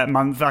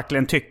man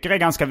verkligen tycker är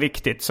ganska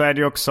viktigt, så är det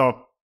ju också,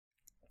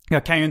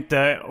 jag kan ju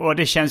inte, och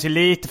det känns ju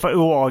lite för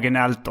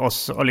ooriginellt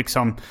och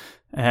liksom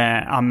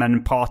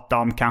prata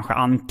om kanske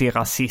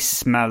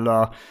antirasism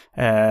eller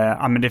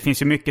men det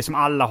finns ju mycket som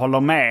alla håller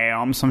med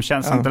om som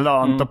känns inte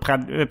lönt att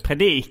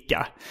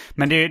predika.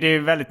 Men det är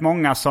väldigt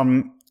många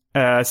som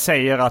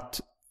säger att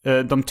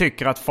de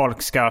tycker att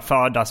folk ska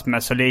födas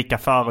med så lika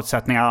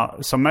förutsättningar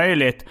som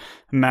möjligt,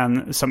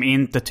 men som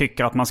inte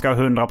tycker att man ska ha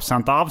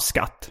 100%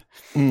 arvsskatt.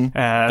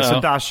 Så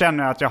där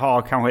känner jag att jag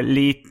har kanske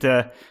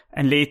lite,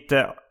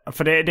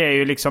 för det är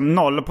ju liksom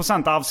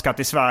 0% arvsskatt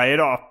i Sverige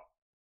idag.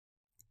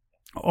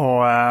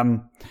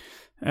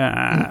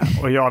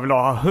 Och jag vill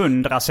ha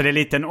 100, så det är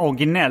lite en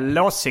originell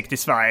åsikt i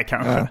Sverige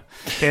kanske.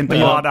 Det är inte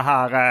bara det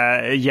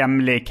här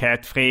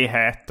jämlikhet,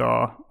 frihet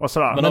och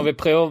sådär. Men om vi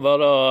provar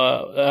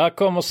då, här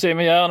kommer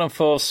Simon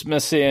Gärdenfors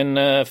med sin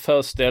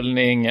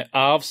föreställning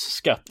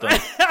Arvsskatten.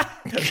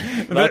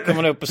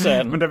 Välkommen upp på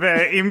scen. Men det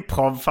blir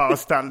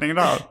improvföreställning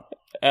där.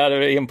 Ja, det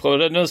är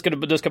improv. Nu ska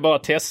du ska bara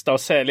testa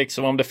och se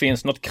liksom om det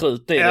finns något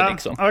krut i det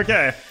liksom.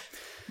 Okej.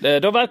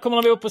 Då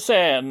välkomnar vi upp på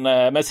scen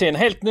med sin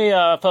helt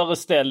nya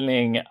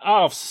föreställning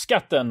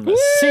Arvsskatten.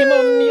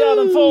 Simon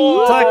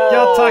Gärdenfors!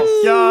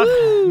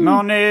 Tackar.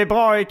 Mår ni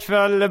bra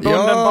ikväll,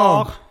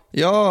 Bundenbar?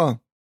 Ja.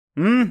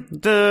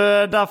 Du,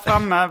 där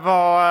framme,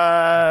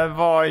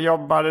 vad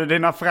jobbade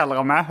dina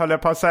föräldrar med, höll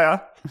jag på att säga?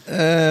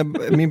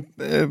 Min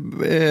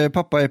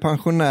pappa är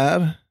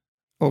pensionär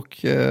och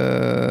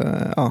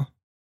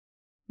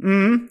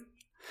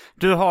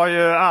Du har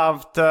ju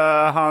ärvt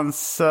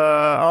hans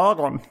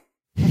öron.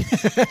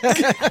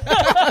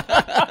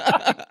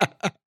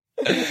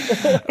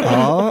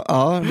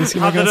 Ja, det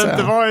skulle man kunna säga.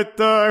 Hade det inte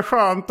varit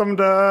skönt om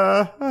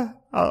det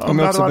Om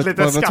jag också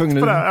var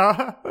tvungen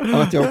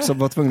att jag också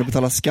var tvungen att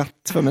betala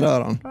skatt för mina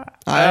öron.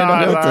 Nej, det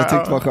hade jag inte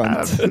tyckt var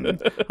skönt.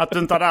 Att du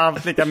inte hade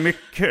haft lika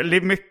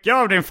mycket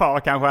av din far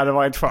kanske hade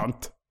varit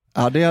skönt.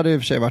 Ja, det hade i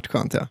och för sig varit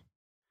skönt, ja.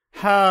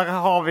 Här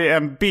har vi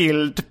en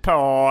bild på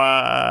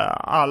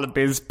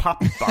Albins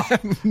pappa.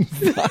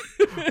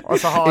 Och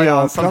så har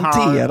jag en sån här...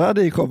 planterad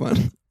i showen.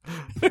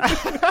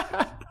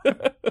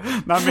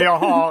 Nej, men jag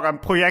har en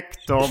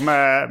projektor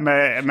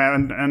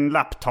med en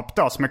laptop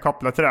då som är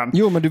kopplad till den.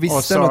 Jo, men du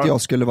visste att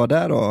jag skulle vara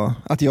där och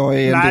att jag är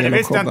en del av showen. Nej, det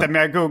visste jag inte,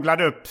 men jag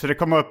googlade upp så det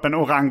kom upp en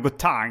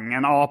orangutang,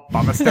 en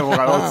apa med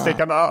stora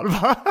utstickande öron.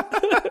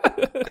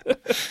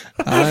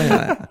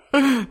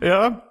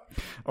 Ja.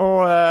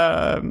 Och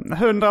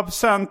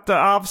 100%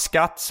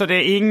 arvsskatt, så det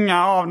är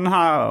inga av den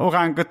här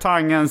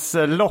orangutangens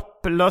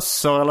lopp,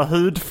 lössor eller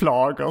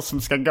hudflagor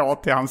som ska gå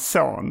till hans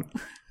son.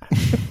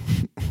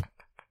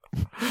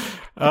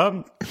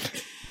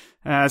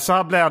 Så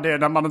här blir det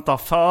när man inte har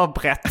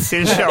förberett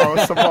sin show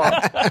så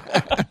bra.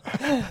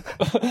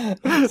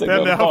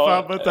 Den jag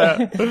har förberett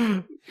det.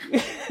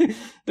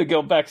 Du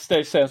går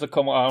backstage sen så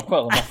kommer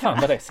arrangören. Vad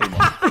fan var det, Simon?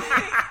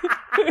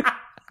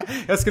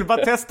 Jag skulle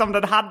bara testa om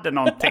den hade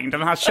någonting,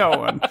 den här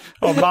showen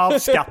om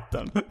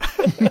arvsskatten.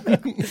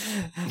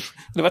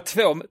 Det var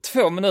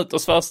två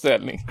minuters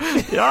föreställning.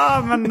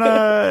 Ja, men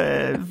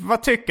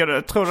vad tycker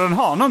du? Tror du den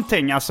har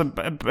någonting? Alltså,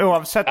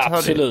 oavsett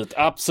absolut.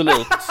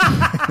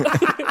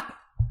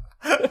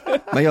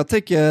 Men jag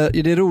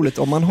tycker det är roligt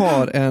om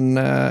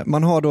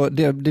man har då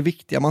det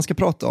viktiga man ska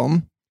prata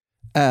om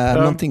är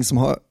någonting som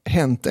har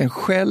hänt en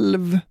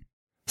själv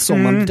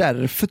som man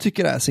därför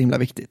tycker är så himla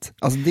viktigt.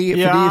 Alltså för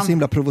det är så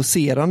himla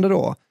provocerande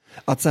då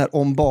att så här,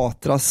 om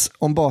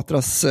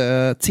Batras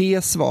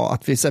tes var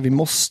att vi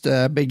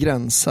måste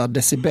begränsa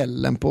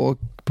decibellen på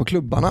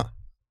klubbarna.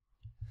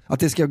 Att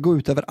det ska gå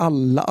ut över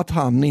alla att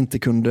han inte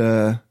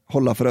kunde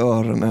hålla för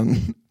öronen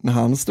när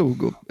han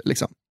stod upp,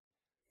 liksom.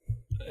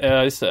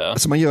 Ja, just det.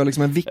 Alltså man gör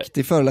liksom en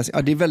viktig föreläsning.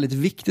 Ja, det är väldigt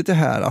viktigt det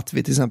här att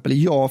vi till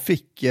exempel,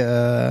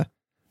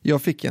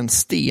 jag fick en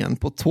sten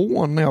på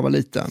tån när jag var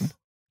liten.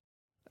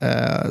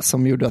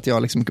 Som gjorde att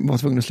jag liksom var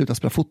tvungen att sluta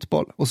spela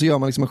fotboll. Och så gör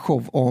man liksom en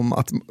show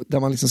om där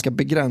man liksom ska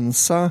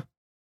begränsa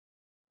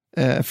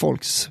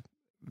folks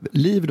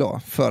liv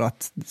då så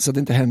att det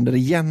inte händer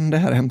igen det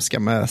här hemska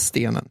med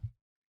stenen.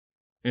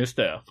 Just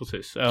det,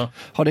 precis. Ja.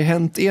 Har det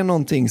hänt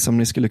någonting som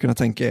ni skulle kunna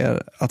tänka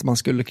er att man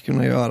skulle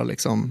kunna göra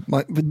liksom?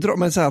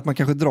 Man säger att man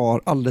kanske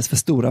drar alldeles för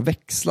stora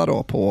växlar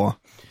då på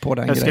den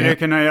grejen. Jag skulle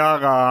kunna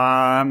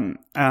göra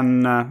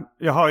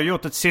jag har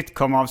gjort ett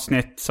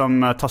sitcom-avsnitt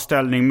som tar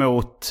ställning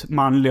mot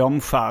manlig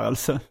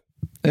omskärelse.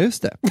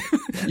 Just det.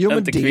 Jo,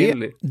 men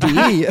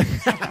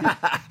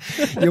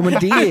jo, men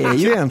det är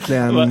ju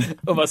egentligen...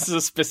 Och var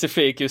så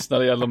specifik just när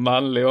det gäller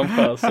manlig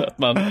omskärelse, att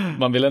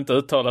man vill inte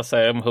uttala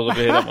sig om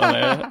huruvida man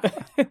är...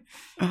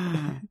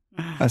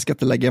 Jag ska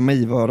inte lägga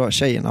mig i vad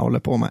tjejerna håller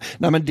på med.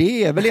 Nej, men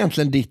det är väl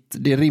egentligen ditt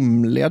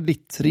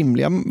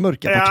rimliga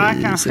mörka parti.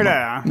 Ja, kanske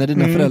det. När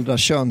dina föräldrar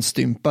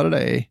könsstympade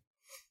dig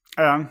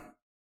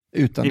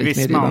utan ditt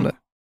medgivande.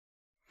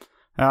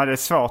 Ja, det är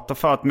svårt att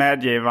få ett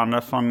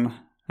medgivande från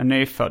en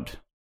nyfödd.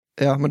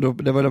 Ja, men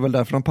det var väl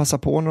därför de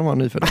passade på när de var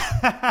nyfödda.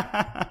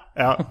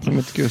 Ja.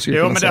 Men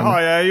det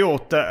har jag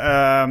gjort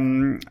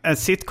en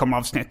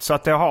sitcom-avsnitt. Så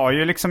att det har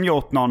ju liksom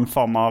gjort någon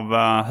form av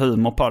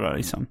humor på det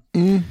liksom.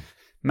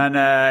 Men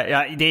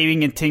det är ju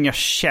ingenting jag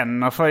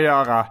känner för att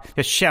göra.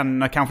 Jag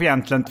känner kanske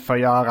egentligen inte för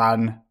att göra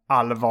en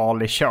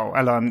allvarlig show.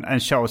 Eller en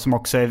show som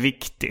också är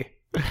viktig.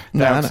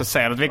 Det är också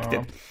säkert viktigt.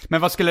 Ja.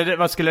 Men vad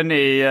skulle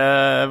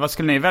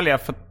ni välja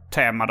för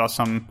tema då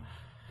som...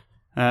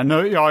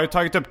 Nu, jag har ju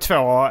tagit upp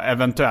 2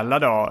 eventuella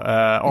då.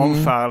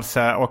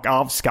 Omskärelse och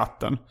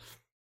arvsskatten.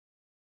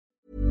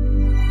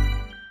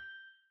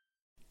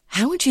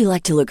 How would you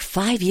like to look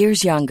 5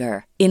 years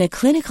younger? In a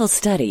clinical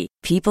study,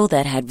 people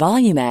that had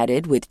volume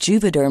added with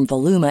Juvederm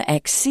Voluma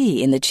XC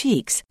in the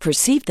cheeks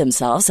perceived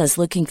themselves as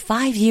looking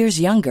 5 years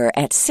younger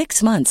at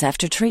 6 months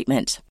after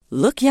treatment.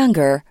 Look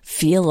younger,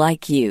 feel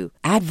like you.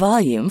 Add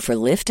volume for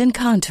lift and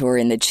contour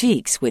in the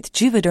cheeks with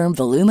Juvederm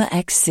Voluma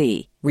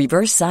XC.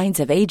 Reverse signs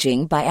of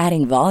aging by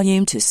adding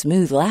volume to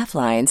smooth laugh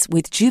lines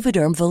with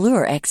Juvederm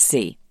Volure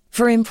XC.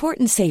 For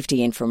important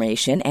safety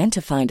information and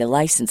to find a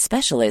licensed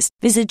specialist,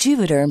 visit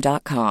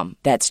Juvederm.com.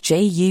 That's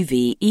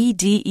JUVEDERM.com.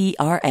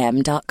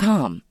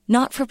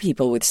 Not for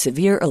people with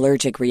severe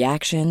allergic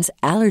reactions,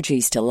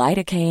 allergies to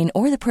lidocaine,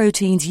 or the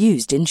proteins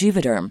used in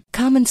Juvederm.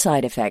 Common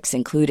side effects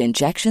include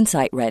injection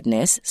site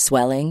redness,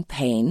 swelling,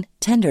 pain,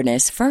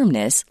 tenderness,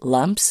 firmness,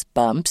 lumps,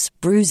 bumps,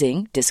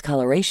 bruising,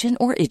 discoloration,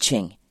 or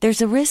itching.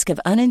 There's a risk of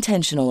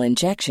unintentional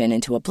injection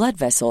into a blood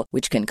vessel,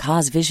 which can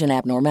cause vision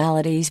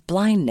abnormalities,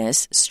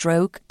 blindness,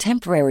 stroke,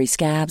 temporary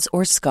scabs,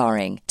 or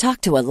scarring.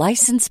 Talk to a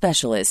licensed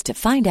specialist to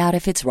find out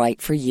if it's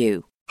right for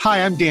you.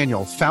 Hi, I'm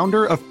Daniel,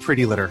 founder of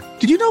Pretty Litter.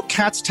 Did you know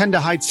cats tend to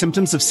hide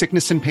symptoms of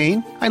sickness and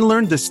pain? I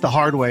learned this the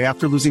hard way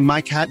after losing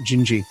my cat,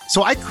 Gingy.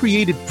 So I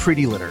created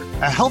Pretty Litter,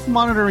 a health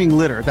monitoring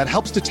litter that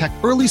helps detect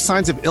early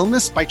signs of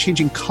illness by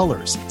changing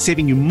colors,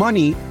 saving you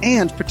money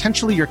and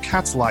potentially your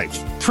cat's life.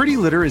 Pretty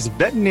Litter is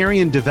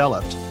veterinarian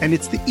developed, and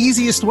it's the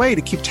easiest way to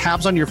keep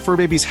tabs on your fur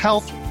baby's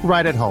health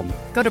right at home.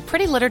 Go to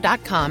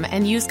prettylitter.com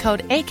and use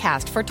code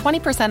ACAST for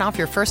 20% off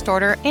your first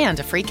order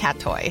and a free cat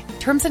toy.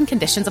 Terms and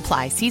conditions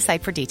apply. See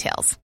site for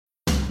details.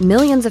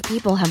 Millions of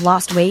people have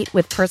lost weight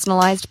with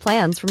personalized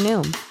plans from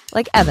Noom.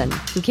 Like Evan,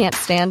 who can't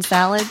stand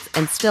salads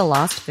and still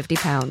lost 50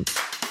 pounds.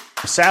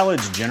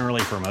 Salads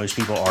generally for most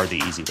people are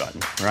the easy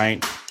button,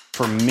 right?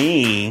 For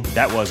me,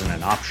 that wasn't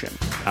an option.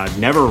 I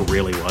never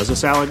really was a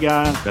salad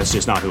guy. That's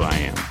just not who I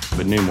am.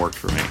 But Noom worked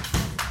for me.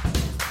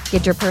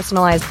 Get your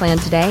personalized plan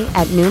today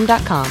at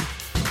Noom.com.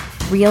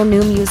 Real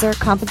Noom user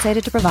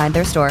compensated to provide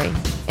their story.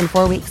 In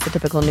 4 weeks, the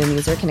typical Noom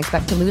user can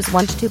expect to lose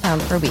 1 to 2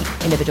 pounds per week.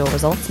 Individual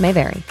results may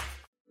vary.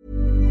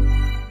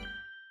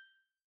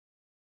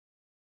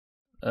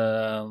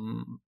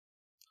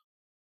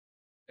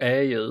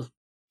 EU.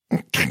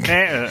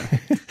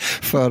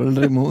 För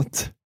eller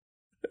emot?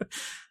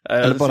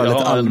 Eller bara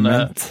lite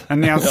allmänt.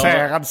 En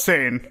nyanserad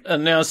syn.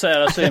 En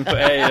nyanserad syn på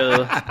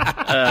EU.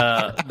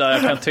 Där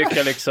jag kan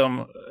tycka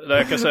liksom, där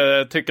jag kan säga,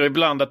 jag tycker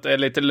ibland att det är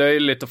lite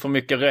löjligt och för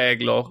mycket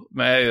regler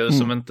med EU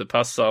som inte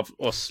passar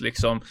oss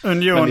liksom.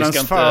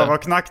 Unionens för-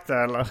 och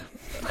nackdelar.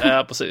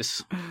 Ja,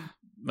 precis.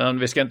 Men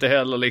vi ska inte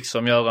heller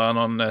liksom göra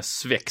någon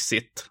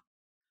svexit.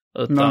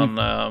 Utan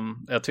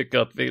jag tycker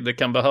att det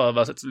kan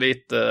behövas ett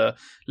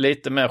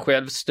lite mer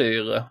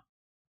självstyre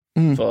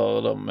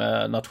för de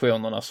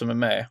nationerna som är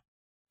med.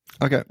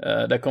 Okay.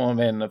 Det kommer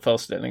min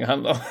föreställning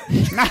handla om.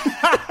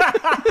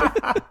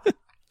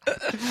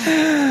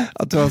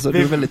 Att du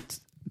är väldigt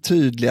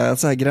tydliga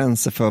så här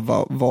gränser för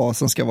vad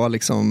som ska vara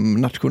liksom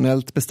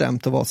nationellt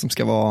bestämt och vad som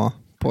ska vara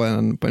på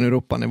en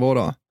Europanivå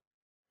då.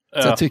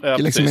 Så jag tycker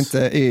liksom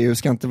inte EU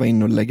ska inte vara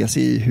in och lägga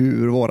sig i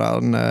hur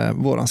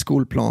våran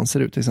skolplan ser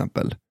ut till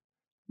exempel.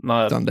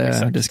 Nej, utan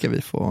det ska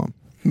vi få.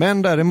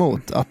 Men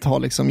däremot att ha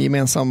liksom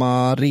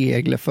gemensamma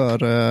regler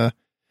för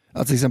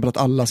att till exempel att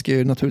alla ska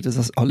ju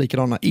naturligtvis ha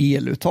likadana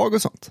eluttag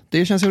och sånt.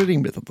 Det känns ju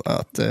rimligt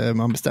att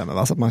man bestämmer,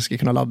 va? Så att man ska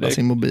kunna ladda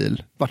sin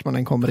mobil vart man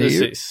än kommer i EU.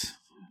 Precis.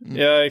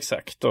 Ja,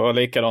 exakt. Och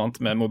likadant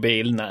med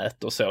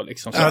mobilnät och så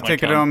liksom. Så jag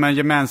tycker det om en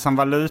gemensam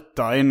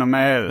valuta inom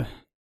EU.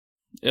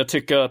 Jag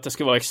tycker att det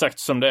ska vara exakt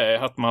som det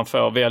är. Att man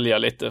får välja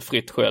lite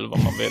fritt själv om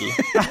man vill.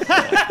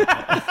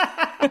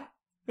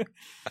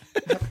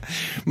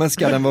 Men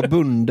ska den vara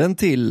bunden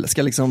till,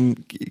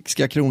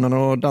 ska kronan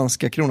och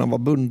danska kronan vara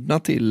bundna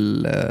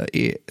till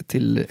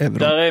euron?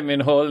 Där är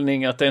min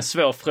hållning att det är en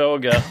svår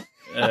fråga.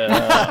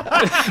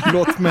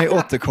 Låt mig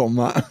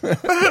återkomma.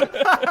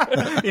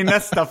 I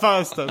nästa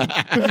föreställning.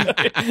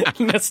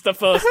 Nästa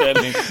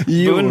föreställning.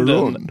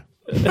 Bunden.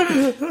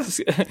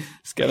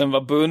 Ska den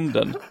vara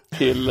bunden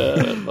till...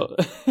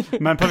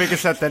 Men på vilket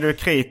sätt är du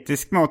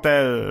kritisk mot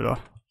EU då?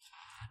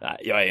 Nej,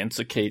 jag är inte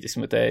så kritisk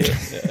mot EU.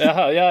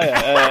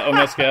 Jaha, om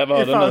jag ska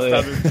vara det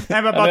nu.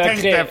 Nej, men bara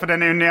tänkte för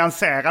den är ju en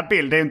nyanserad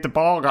bild. Det är inte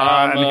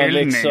bara en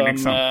hyllning.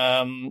 Liksom.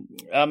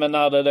 Ja, men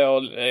när det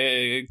då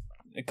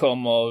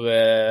kommer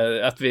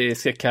att vi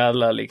ska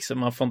kalla liksom,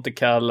 man får inte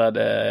kalla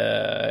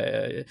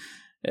det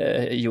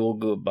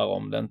jordgubbar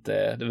om det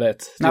inte, du vet.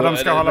 När de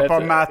ska hålla på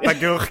att mäta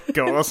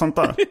gurkor och sånt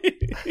där.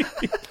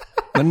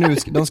 Men nu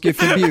de ska ju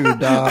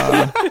förbjuda...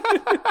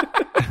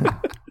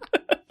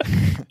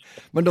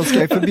 Men de ska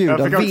ju förbjuda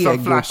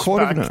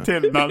vegokorv nu.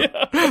 Till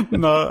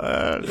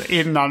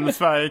innan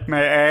Sverige gick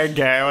med i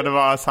EG och det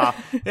var så här,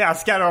 ja,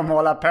 ska de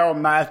hålla på och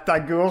mäta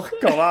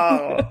gurkor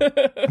där?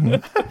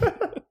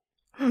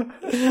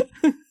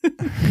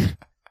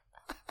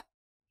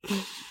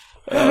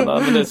 Ja,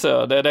 men det är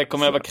så. Det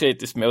kommer jag vara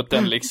kritisk mot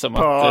den liksom.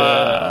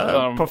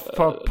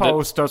 På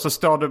poster så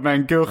står du med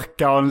en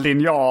gurka och en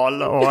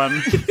linjal och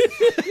en...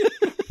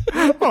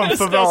 Det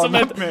står som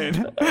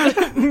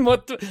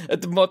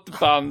ett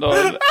måttband och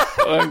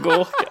en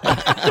gurka.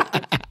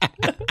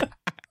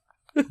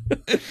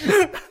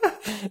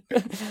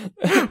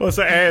 Och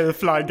så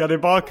EU-flaggan i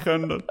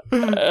bakgrunden.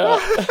 Ja.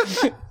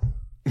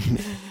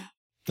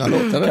 Det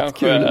låter rätt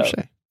kul i och för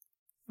sig.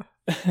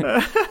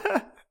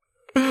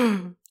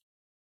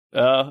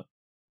 Ja.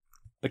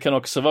 Det kan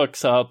också vara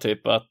så här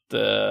typ att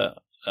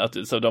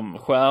så de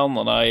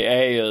stjärnorna i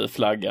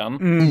EU-flaggan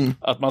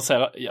att man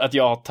säger att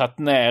jag har tagit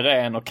ner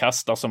en och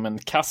kastar som en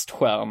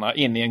kaststjärna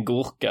in i en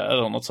gurka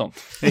eller något sånt.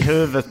 I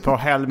huvudet på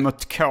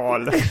Helmut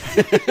Kohl.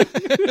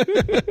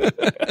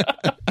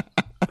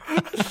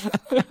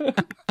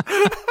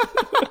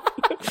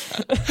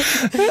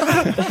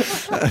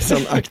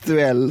 Sån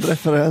aktuell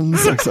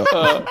referens också.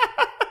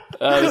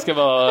 Det ska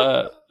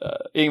vara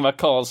Ingvar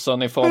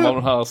Carlsson i form av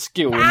den här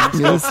skon.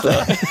 Just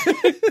det.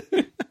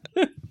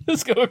 Det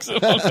ska också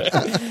vara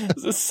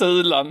det.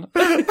 Sulan.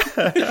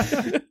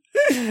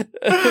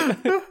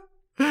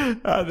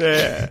 Ja,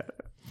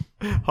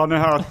 har ni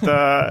hört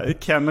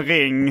Ken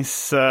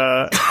Rings?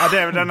 Det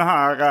är den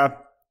här.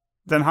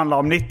 Den handlar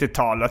om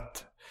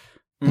 90-talet.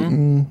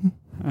 Nej,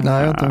 jag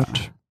har inte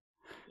hört.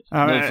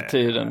 Nu för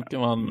tiden kan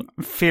man...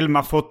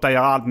 Filma, fota,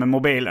 göra allt med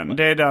mobilen.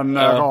 Det är den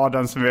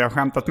raden som vi har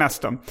skämtat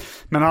mest om.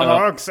 Men han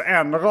har också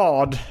en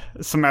rad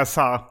som är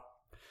så här...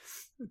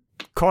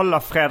 Kolla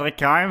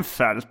Fredrik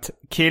Reinfeldt.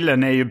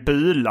 Killen är ju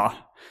bula.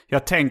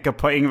 Jag tänker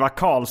på Ingvar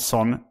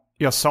Carlsson.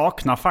 Jag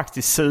saknar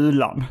faktiskt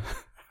Sulan.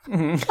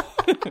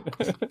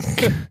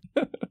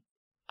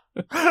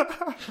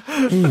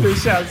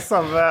 Det känns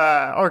som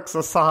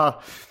också så här.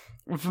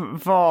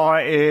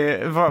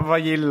 Vad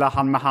gillar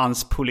han med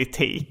hans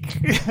politik?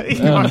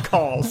 Ingvar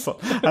Carlsson.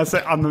 Alltså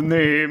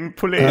anonym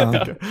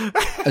politiker.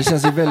 Det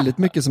känns ju väldigt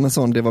mycket som en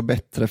sån det var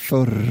bättre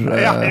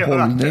förr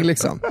hållning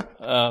liksom.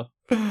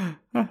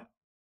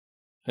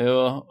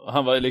 Jo,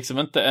 han var ju liksom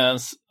inte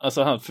ens,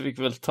 alltså han fick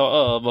väl ta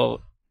över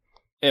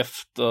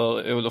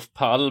efter Olof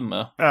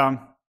Palme.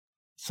 Ja.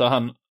 Så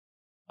han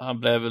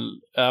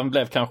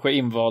blev kanske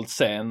invald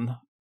sen,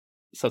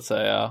 så att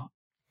säga,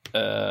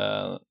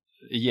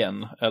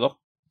 igen, eller?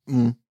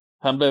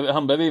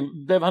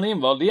 Blev han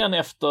invald igen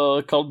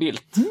efter Carl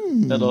Bildt?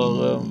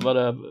 Eller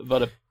var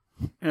det?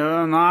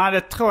 Nej,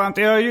 det tror jag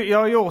inte. Jag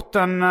har gjort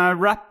en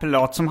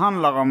raplåt som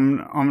handlar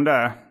om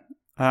det.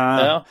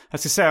 Jag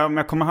ska se om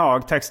jag kommer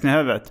ihåg texten i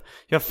huvudet.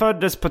 Jag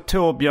föddes på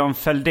Torbjörn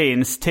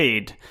Fälldins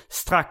tid,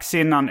 strax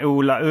innan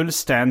Ola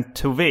Ullsten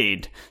tog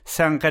vid.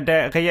 Sen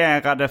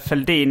regerade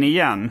Fälldin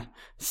igen.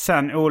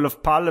 Sen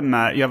Olof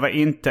Palme, jag var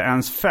inte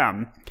ens 5.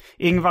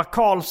 Ingvar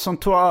Carlsson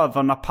tog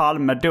över när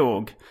Palme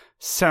dog.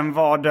 Sen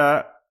var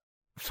det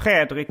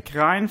Fredrik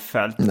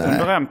Reinfeldt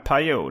under en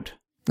period.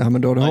 Ja,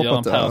 men då har du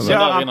hoppat över.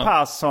 Göran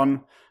Persson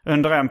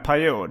under en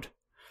period.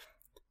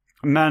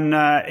 Men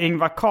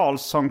Ingvar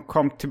Carlsson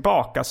kom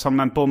tillbaka som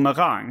en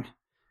bumerang.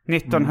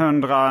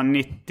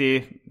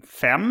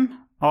 1995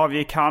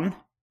 avgick han.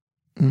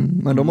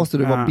 Men då måste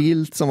det vara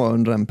Bildt som var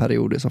under en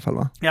period i så fall,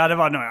 va? Ja, det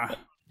var nog, ja.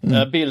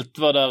 Bildt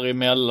var där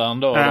emellan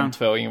då, de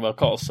två Ingvar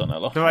Carlsson,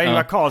 eller? Det var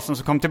Ingvar Carlsson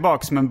som kom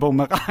tillbaka som en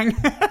bumerang.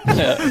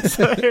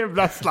 Så det är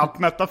bara slapp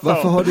metafor.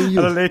 Varför har du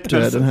gjort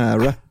den här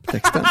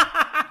raptexten?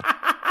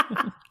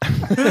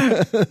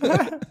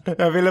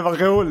 Jag ville vara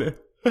rolig.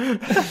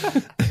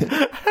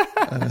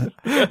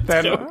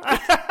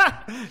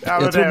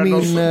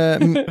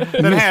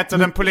 Den heter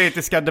Den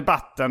politiska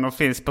debatten och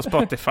finns på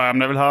Spotify om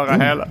ni vill höra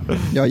hela.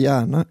 Ja,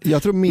 gärna.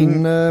 Jag tror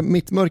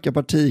mitt mörka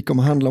parti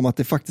kommer handla om att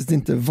det faktiskt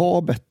inte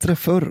var bättre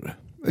förr,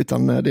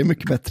 utan det är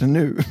mycket bättre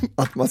nu.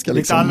 Att man ska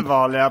liksom... Mitt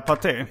allvarliga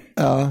parti.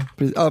 Ja,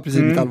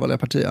 precis, mitt allvarliga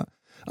parti, ja.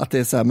 Att det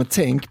är så här, men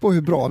tänk på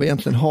hur bra vi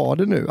egentligen har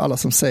det nu. Alla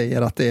som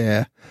säger att det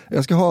är...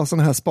 Jag ska ha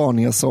sådana här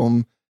spaningar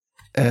som...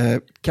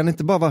 kan det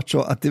inte bara varit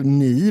så att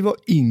ni var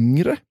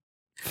yngre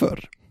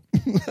förr?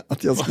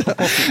 Att jag ska...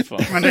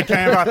 Men det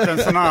kan ju varit en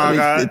sån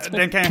här...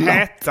 Den kan ju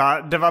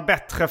heta Det var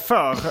bättre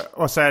förr.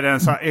 Och så är det en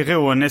så här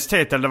ironisk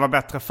titel, Det var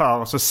bättre förr.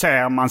 Och så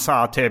ser man så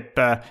här typ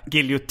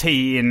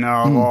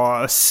giljotiner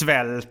och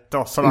svält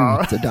och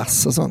sådär.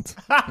 Utedass och sånt.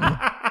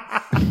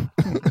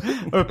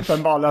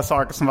 Uppenbara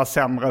saker som var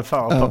sämre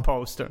förr på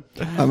posten.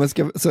 Ja, men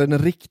så är den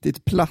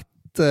riktigt platt.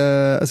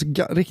 Alltså,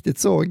 riktigt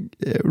så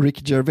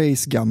Rick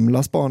Gervais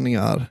gamla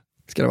spaningar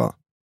ska det vara.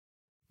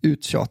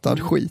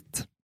 Uttjatad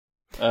skit.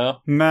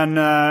 Men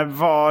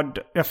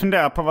jag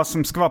funderar på vad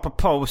som ska vara på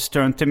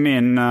postern till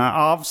min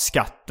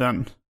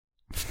arvsskatten.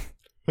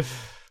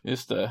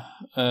 Just det.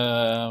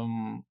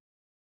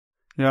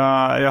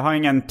 Jag har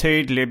ingen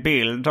tydlig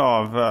bild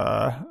av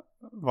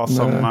vad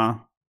som...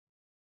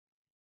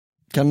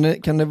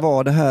 Kan det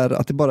vara det här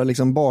att det bara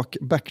liksom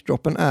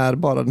backdropen är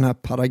bara den här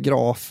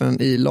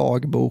paragrafen i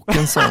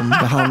lagboken som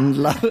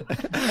behandlar?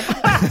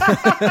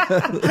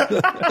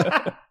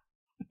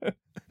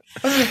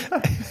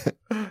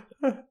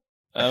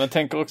 Jag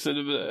tänker också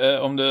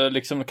om det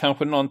liksom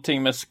kanske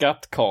någonting med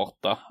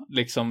skattkarta,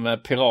 liksom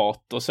med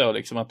pirat och så,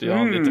 liksom att du gör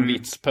en liten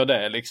vits på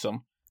det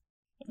liksom.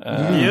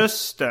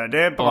 Just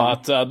det är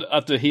bra.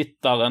 Att du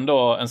hittar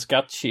en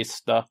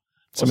skattkista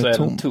som och så är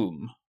den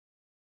tom.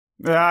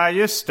 Ja,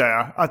 just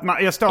det. Att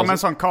jag står med en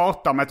sån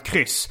karta med ett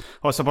kryss.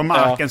 Och så på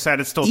marken så är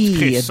det ett stort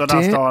kryss. Och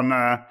där står en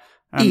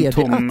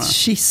tom... Är det att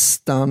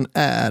kistan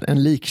är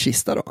en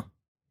likkista då?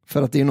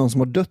 För att det är någon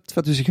som har dött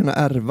för att du ska kunna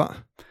ärva.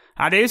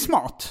 Ja, det är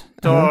smart.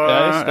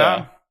 Ja, just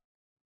det.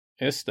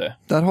 Just det.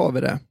 Där har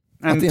vi det.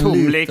 En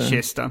tom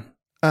likkista.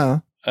 Ja.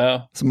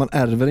 Så man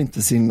ärver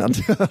inte sina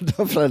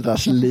döda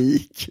föräldrars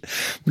lik.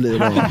 Blir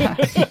det.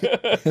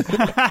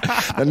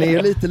 Den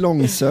är lite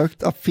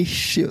långsökt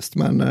affisch just,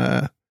 men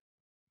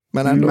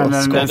ändå.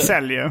 Men den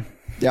säljer.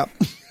 Ja.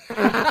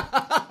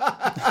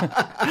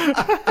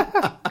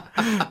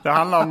 Det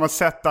handlar om att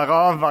sätta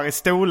ravar i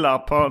stolar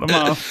på de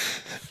här.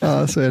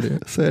 Ja, så är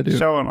det ju.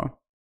 Showerna.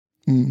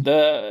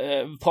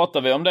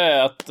 Pratar vi om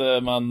det att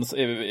man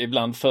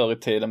ibland förr i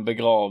tiden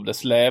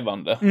begravdes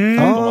levande?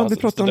 Ja, vi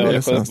pratar om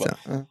det senast.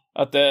 Ja.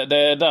 Att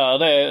det är där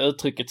det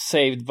uttrycket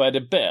saved by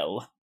the bell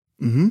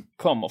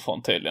kommer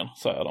från tydligen,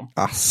 säger de.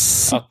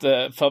 Att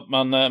för att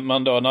man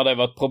då, när det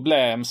var ett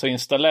problem, så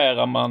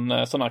installerar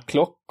man sådana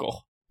klockor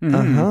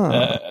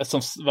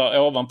som var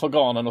ovanför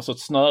granen och så ett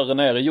snöre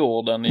ner i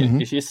jorden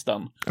i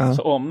kistan.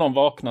 Så om någon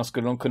vaknar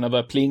skulle de kunna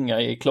börja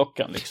plinga i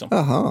klockan liksom.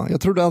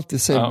 Jag trodde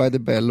alltid Saved by the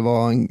Bell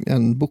var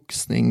en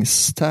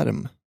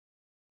boxningsterm.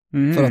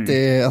 För att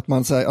det är att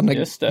man säger,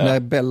 när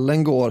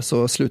bällen går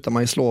så slutar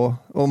man ju slå.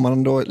 Om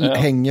man då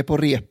hänger på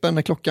repen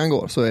när klockan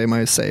går så är man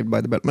ju saved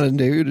by the bell. Men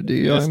det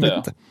jag vet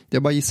inte. Jag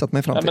har bara gissat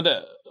mig fram till.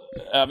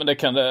 Men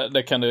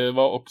det kan det ju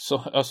vara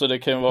också. Alltså det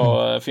kan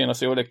ju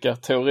finnas olika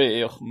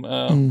teorier.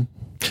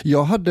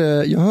 Jag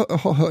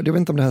har hört, jag vet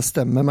inte om det här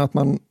stämmer, men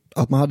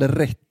att man hade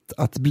rätt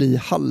att bli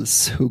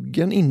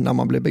halshuggen innan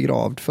man blev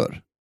begravd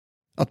för.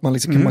 Att man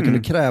liksom man kunde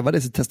kräva det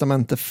i sitt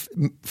testamente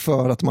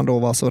för att man då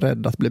var så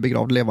rädd att bli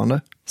begravd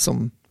levande.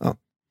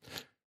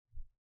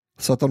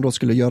 Så att de då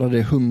skulle göra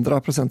det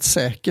 100%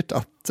 säkert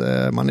att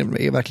man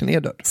verkligen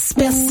är död.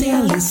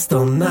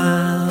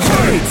 Specialisterna.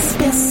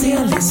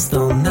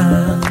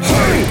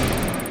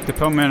 Det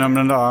påminner om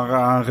den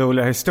där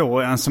roliga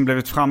historien som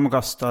blivit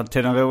framröstad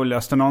till den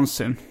roligaste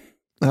någonsin.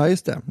 Ja,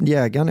 just det.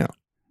 Jägaren, ja.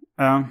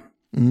 Ja.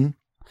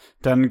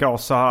 Den går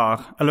så här.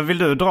 Eller vill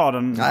du dra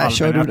den? Nej,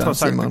 kör du den,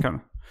 Simon.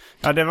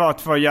 Ja, det var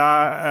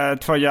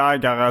två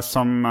jägare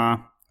som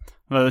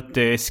var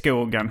ute i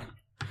skogen.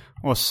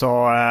 Och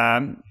så,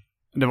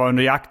 det var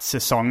under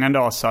jaktsäsongen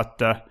då, så att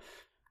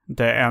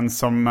det är en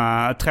som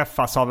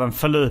träffas av en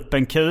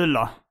förlupen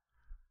kula.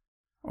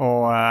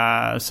 Och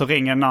så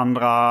ringer den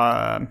andra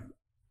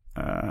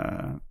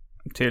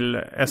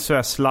till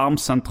SOS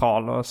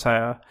larmcentral och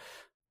säger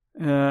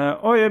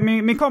oj,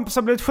 min kompis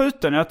har blivit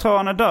skjuten, jag tror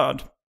han är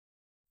död.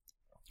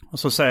 Och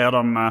så säger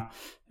de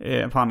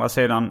på andra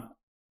sidan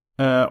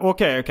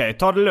okej,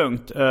 ta det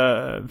lugnt.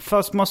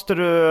 Först måste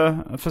du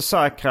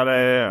försäkra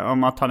dig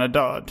om att han är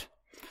död.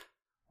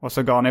 Och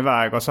så går han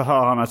iväg och så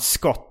hör han ett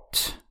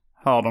skott.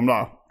 Hör de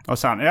där. Och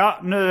sen,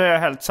 nu är jag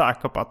helt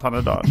säker på att han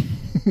är död.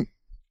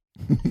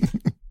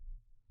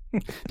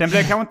 Den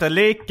blev kanske inte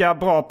lika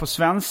bra på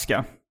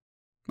svenska.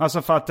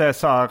 Alltså för att det är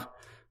så här,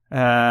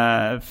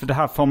 för det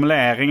här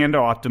formuleringen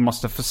då att du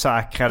måste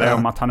försäkra dig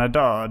om att han är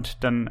död,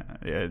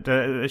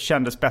 det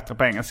kändes bättre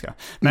på engelska.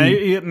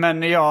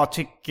 Men jag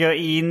tycker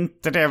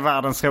inte det är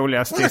världens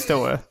roligaste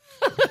historia.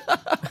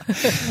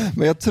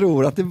 Men jag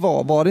tror att det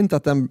var det inte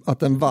att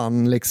den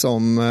vann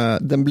liksom,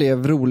 den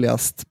blev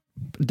roligast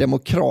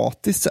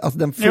demokratiskt, alltså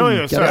den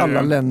funkar i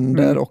alla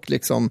länder och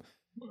liksom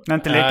men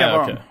inte lika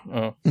bra. Okay.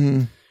 Ja.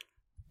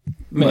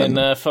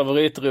 Min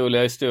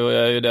favoritroliga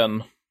historia är ju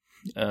den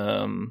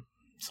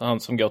så han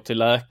som går till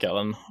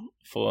läkaren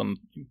för en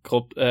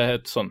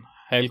sån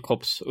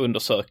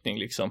helkroppsundersökning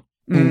liksom.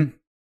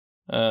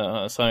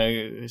 Så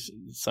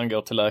han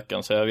går till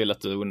läkaren så jag vill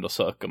att du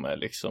undersöker mig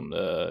liksom,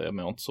 jag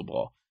mår inte så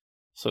bra.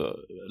 Så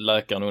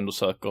läkaren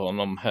undersöker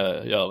honom,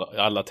 gör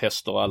alla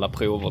tester och alla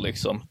prover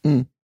liksom.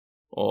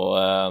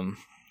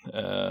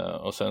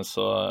 Och sen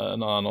så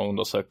när han har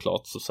undersökt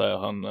klart så säger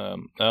han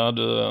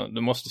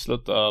du måste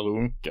sluta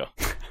runka.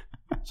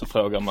 Så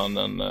frågar man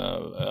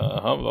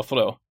varför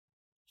då?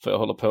 För jag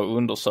håller på att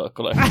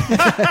undersöka dig.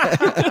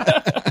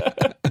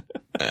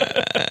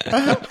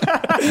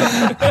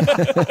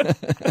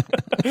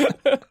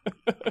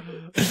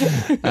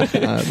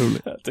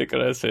 Jag tycker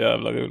det är så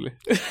jävla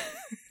roligt.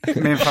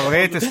 Min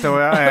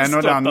favorithistoria är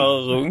nog den...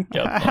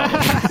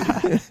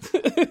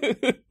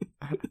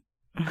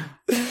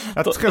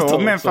 Jag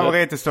tror min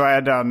favorithistoria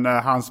är den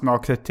han som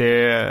åkte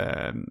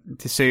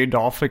till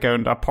Sydafrika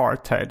under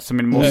apartheid som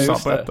min morsa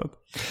har berättat.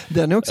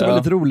 Den är också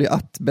väldigt rolig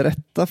att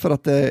berätta för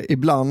att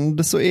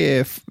ibland så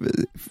är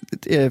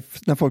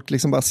när folk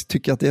liksom bara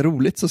tycker att det är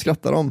roligt så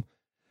skrattar de.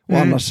 Och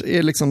annars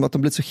är liksom att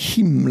de blir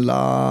så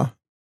himla...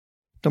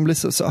 De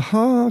blir så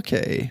aha,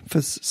 okej.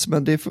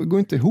 Men det går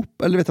inte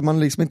ihop. Eller vet du,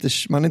 man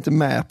är inte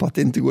med på att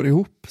det inte går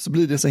ihop. Så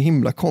blir det så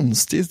himla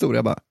konstig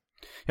historia bara.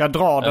 Jag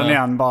drar den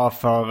igen bara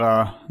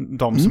för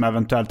de som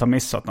eventuellt har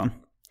missat den.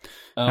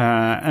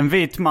 En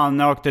vit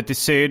man åkte till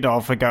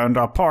Sydafrika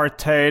under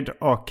apartheid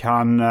och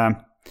han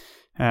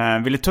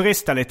ville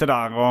turista lite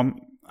där. Och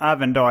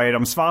även då i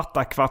de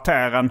svarta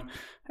kvarteren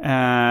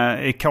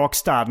i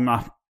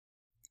kåkstäderna.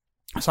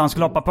 Så han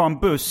skulle hoppa på en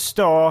buss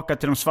då och åka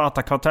till de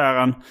svarta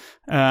kvarteren.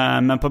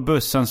 Men på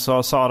bussen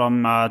så sa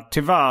de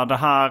tyvärr, det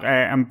här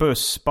är en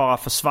buss bara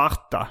för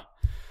svarta.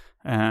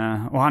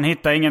 Och han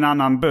hittade ingen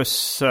annan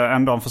buss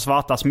än de för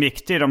svarta som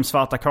gick till de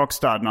svarta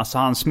kåkstäderna. Så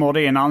han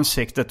smorde in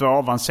ansiktet och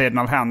ovansidan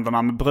av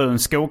händerna med brun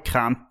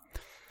skokräm.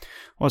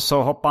 Och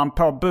så hoppade han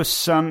på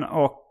bussen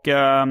och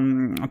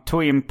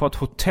tog in på ett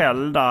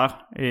hotell där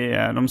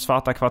i de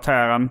svarta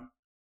kvarteren.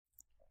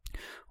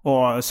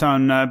 Och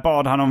sen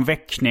bad han om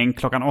väckning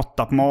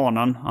 8:00 på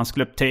morgonen. Han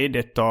skulle upp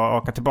tidigt och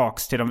åka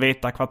tillbaks till de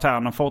vita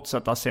kvarteren och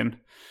fortsätta sin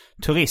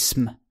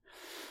turism.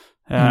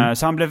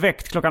 Så han blev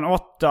väckt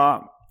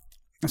 8:00.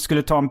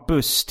 Skulle ta en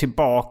buss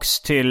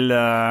tillbaks till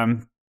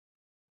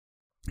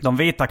de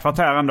vita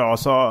kvarteren då.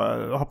 Så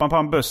hoppar han på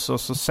en buss och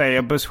så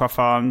säger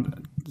busschauffören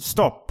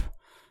stopp.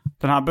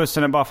 Den här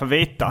bussen är bara för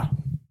vita.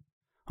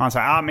 Han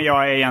säger men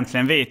jag är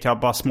egentligen vit. Jag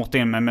har bara smort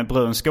in mig med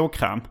brun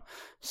skokräm.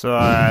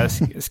 Så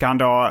ska han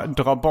då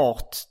dra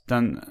bort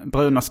den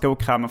bruna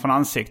skokrämen från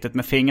ansiktet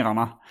med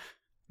fingrarna.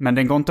 Men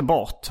den går inte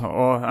bort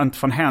och inte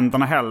från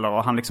händerna heller.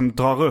 Och han liksom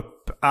drar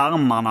upp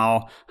ärmarna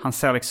och han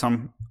ser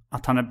liksom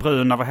att han är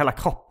brun över hela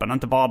kroppen.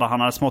 Inte bara där han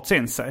hade smort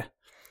in sig.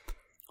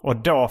 Och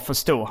då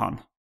förstod han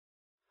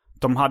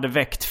de hade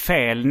väckt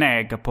fel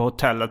neger på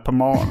hotellet på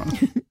morgonen.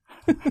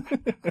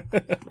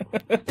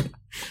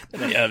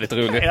 Det är jävligt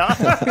roligt. Ja.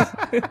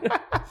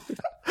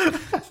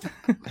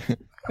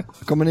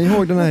 Kommer ni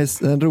ihåg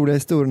den roliga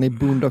historien i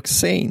Boondock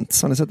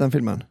Saints? Har ni sett den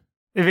filmen?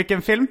 I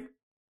vilken film?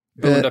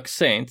 Boondock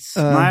Saints?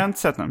 Nej, jag har inte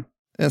sett den.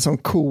 En sån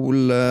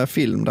cool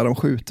film där de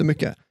skjuter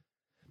mycket.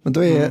 Men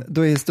då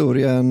är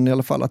historien i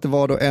alla fall att det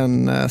var då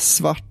en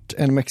svart,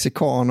 en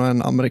mexikan och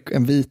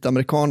en vit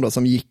amerikan då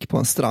som gick på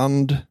en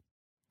strand.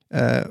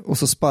 Och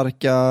så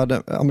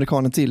sparkade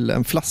amerikanen till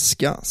en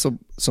flaska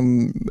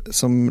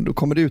som då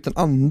kommer det ut en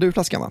ande ur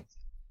flaskan, va?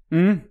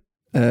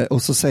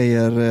 Och så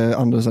säger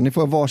Andersson, ni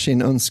får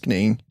varsin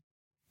önskning,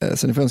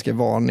 så ni får önska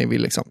vad ni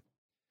vill liksom.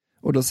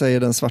 Och då säger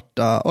den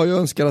svarta, jag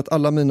önskar att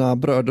alla mina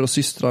bröder och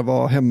systrar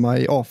var hemma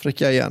i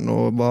Afrika igen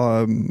och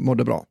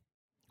mådde bra.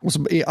 Och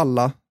så är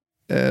alla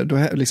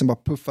då liksom bara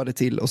puffade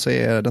till och så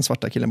är den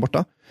svarta killen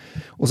borta.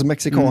 Och så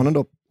mexikanen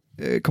då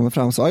kommer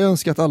fram och sa, jag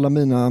önskar att alla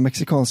mina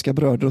mexikanska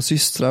bröder och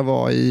systrar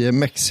var i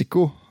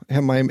Mexiko,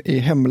 hemma i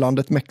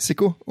hemlandet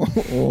Mexiko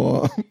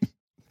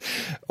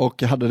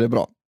och hade det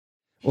bra.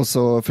 Och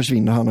så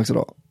försvinner han också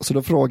då. Så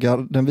då frågar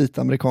den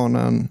vita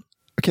amerikanen,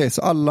 okej,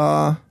 så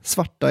alla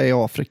svarta är i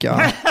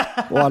Afrika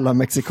och alla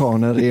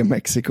mexikaner är i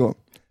Mexiko.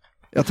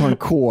 Jag tar en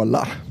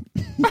cola.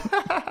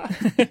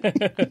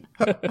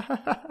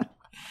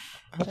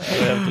 Det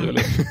är helt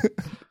roligt.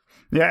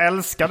 Jag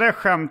älskar det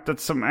skämtet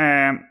som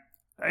är...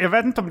 Jag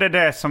vet inte om det är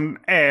det som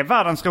är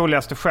världens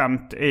roligaste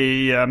skämt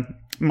i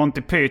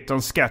Monty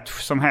Pythons sketch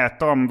som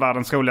heter om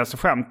världens roligaste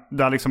skämt.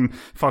 Där liksom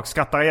folk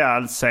skrattar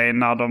ihjäl sig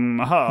när de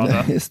hör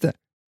det. Just det.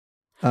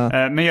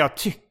 Men jag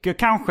tycker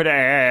kanske det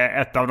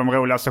är ett av de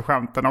roligaste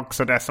skämten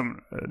också. Det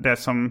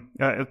som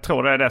jag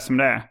tror det är det som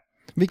det är.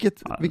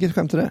 Vilket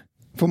skämt är det?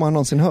 Får man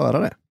någonsin höra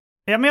det?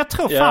 Ja, men jag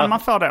tror fan man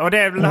får det. Och det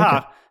är väl det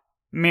här.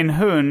 Min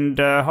hund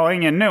har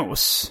ingen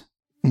nos.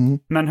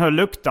 Men hur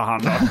luktar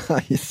han då?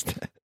 Just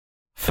det.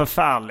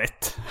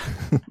 Förfärligt.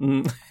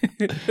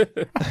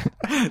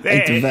 Det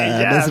är inte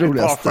världens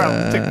roligaste bra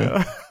skämt, tycker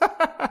jag.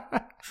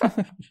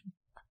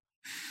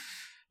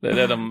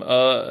 Det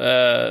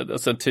är det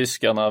sen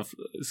tyskarna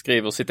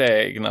skriver sitt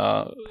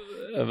egna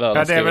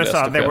världens det är väl så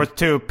roligaste there were skämt.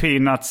 2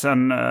 peanuts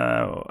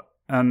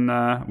and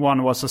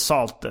one was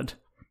assaulted.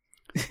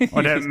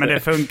 Och men det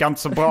funkar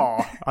inte så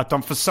bra att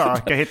de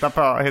försöker hitta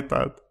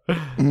ett.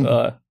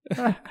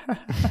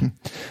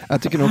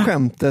 Jag tycker nog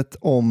skämtet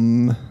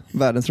om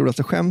världens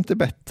roligaste skämt är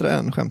bättre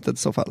än skämtet i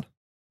så fall.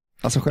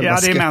 Alltså själva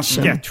sketchen. Ja, det är mer en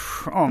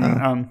sketch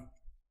om...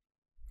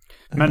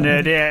 Men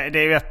det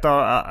är ju ett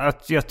av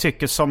att jag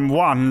tycker som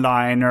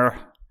one-liner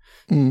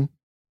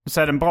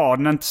så är den bra.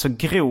 Den är inte så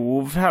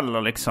grov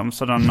heller liksom.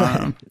 Så den,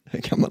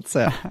 det kan man inte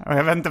säga. Och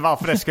jag vet inte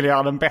varför det skulle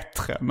göra den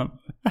bättre.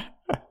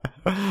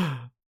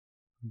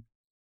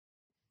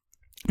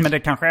 Men det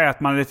kanske är att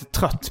man är lite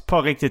trött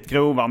på riktigt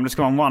grova. Om det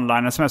ska vara en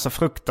one-liner som är så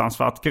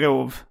fruktansvärt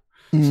grov.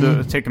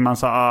 Så tycker man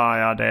så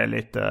det är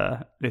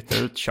lite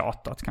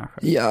uttjatat kanske.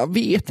 Jag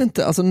vet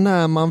inte, alltså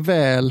när man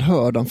väl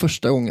hör den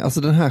första gången,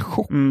 alltså den här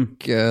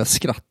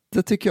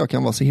chockskrattet tycker jag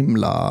kan vara så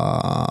himla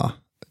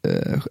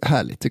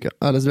härligt tycker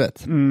jag. Alltså, du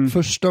vet,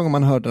 första gången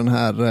man hörde den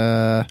här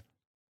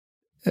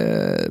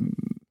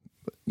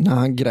när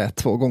han grät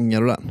 2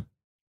 gånger och den.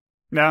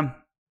 Ja.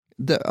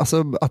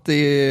 Alltså att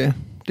det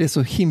är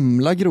så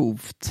himla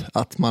grovt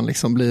att man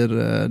liksom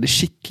det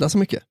kittlar så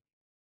mycket.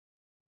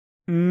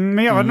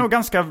 Men jag var nog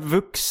ganska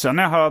vuxen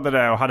när jag hörde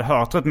det och hade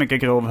hört rätt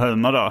mycket grov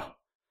humor då.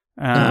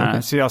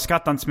 Så jag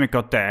skrattade inte så mycket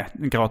åt det.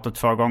 Gråta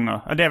 2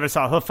 gånger. Det är väl så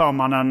här, hur får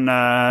man en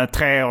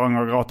 3-åring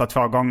att gråta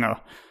 2 gånger?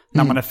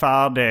 När man är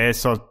färdig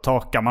så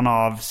torkar man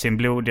av sin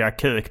blodiga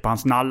kuk på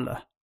hans nalle.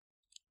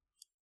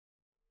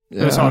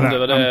 Det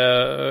var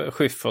det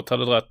Schyffert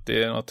hade dratt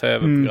i något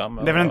tv-program.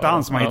 Det är väl inte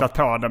han som har hittat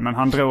på det, men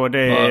han drog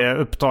det i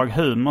Uppdrag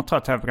Humor, tror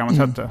jag tv-programmet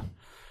hette.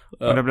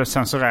 Och det blev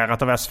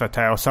censurerat av SVT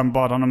och sen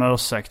bad han om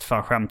ursäkt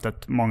för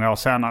skämtet många år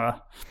senare.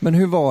 Men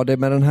hur var det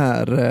med den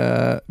här,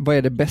 vad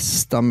är det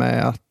bästa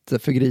med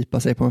att förgripa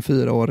sig på en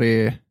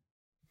 4-årig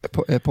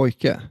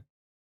pojke?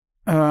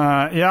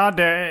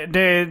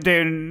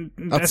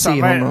 Att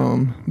se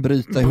honom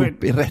bryta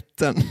ihop i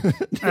rätten.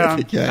 Det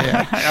tycker jag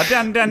är.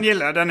 Ja, den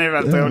gillar jag. Den är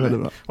väldigt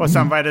rolig. Och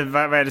sen vad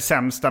är det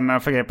sämsta med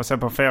att förgripa sig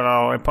på en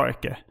 4-årig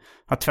pojke?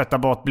 Att tvätta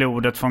bort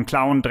blodet från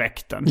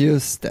clowndräkten.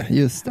 Just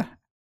det.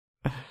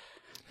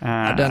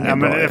 Men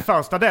den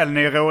första delen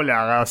är ju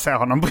roligare att se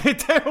honom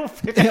bryta ihop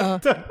i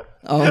rätten.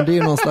 Ja, det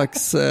är någon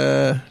slags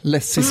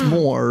less is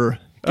more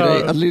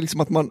grej. Alltså,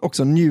 liksom att man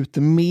också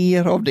njuter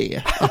mer av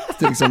det.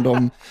 Att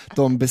liksom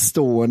de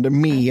bestående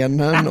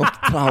menen och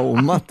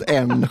traumat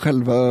än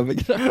själva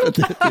övergreppet.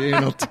 Det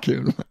är något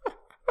kul.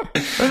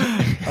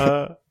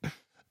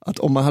 Att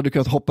om man hade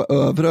kunnat hoppa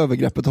över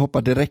övergreppet och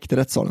hoppa direkt i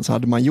rättssalen så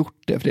hade man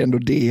gjort det. För det är ändå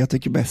det jag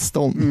tycker bäst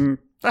om.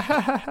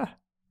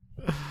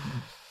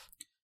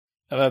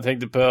 Jag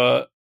tänkte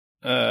på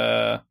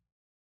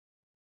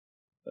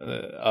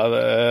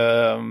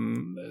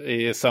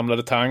i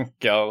Samlade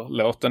tankar,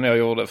 låten jag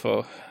gjorde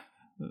för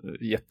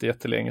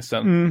jättelänge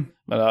sedan.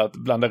 Men att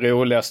bland det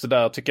roligaste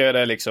där tycker jag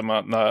det är liksom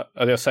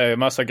att jag säger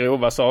massa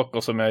grova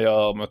saker som jag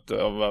gör mot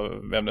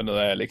vem det nu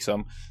är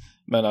liksom.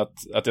 Men att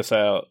jag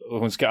säger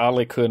hon ska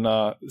aldrig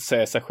kunna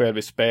se sig själv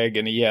i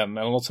spegeln igen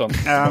eller något sånt.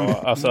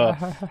 Alltså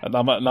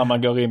när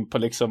man går in på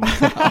liksom att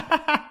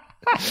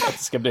det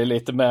ska bli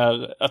lite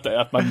mer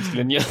att man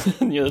skulle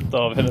njuta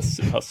av hennes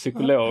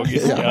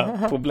psykologiska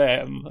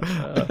problem.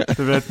 Det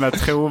blir lite mer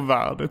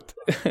trovärdigt.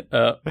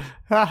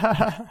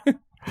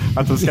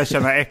 Att hon ska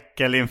känna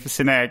äckel inför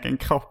sin egen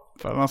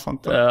kropp eller något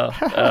sånt.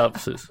 Ja,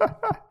 precis.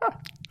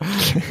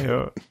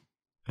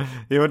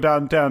 Jo,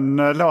 den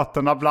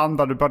låten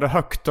blandar du både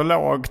högt och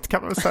lågt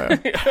kan man säga.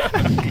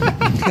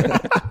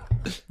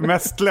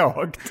 Mest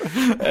lågt.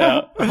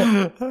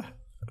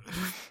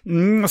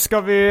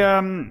 Ska vi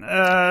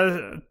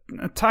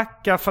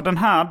tacka för den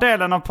här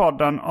delen av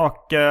podden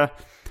och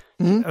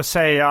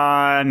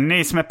säga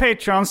ni som är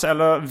Patreons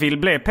eller vill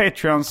bli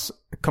Patreons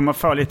kommer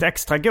få lite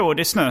extra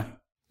godis nu.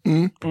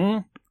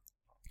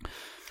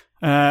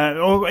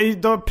 Och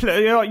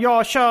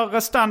jag kör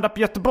stand-up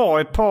i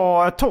Göteborg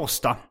på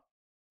torsdag.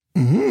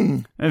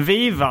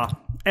 Viva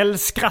El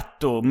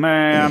Scratto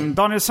med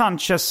Daniel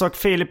Sanchez och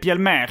Filip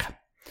Hjelmer.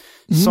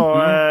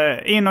 Så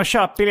in och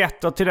köp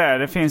biljetter till det.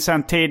 Det finns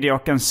en tidig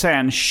och en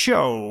sen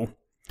show.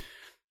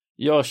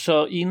 Jag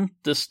kör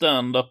inte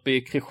stand-up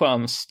i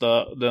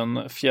Kristianstad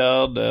den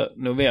 4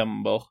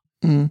 november.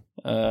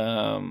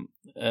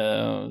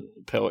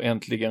 På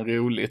Äntligen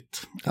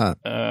Roligt.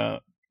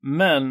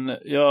 Men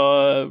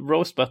jag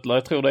roastbattlar,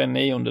 jag tror det är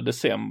 9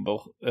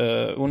 december.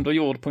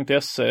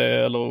 Underjord.se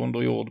eller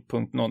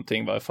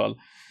underjord.någonting i varje fall.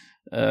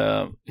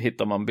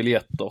 Hittar man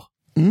biljetter.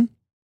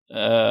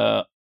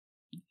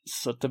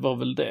 Så det var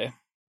väl det.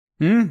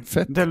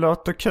 Fett. Det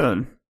låter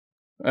kul.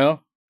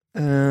 Ja.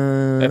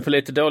 Jag är för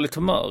lite dåligt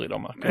humör i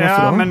dem.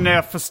 Ja, men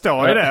jag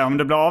förstår ju det om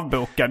det blir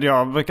avbokad.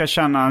 Jag brukar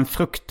känna en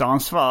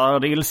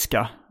fruktansvärd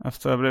ilska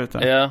efter att jag blivit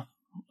det.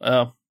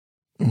 Ja.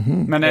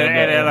 Men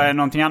är det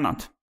någonting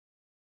annat?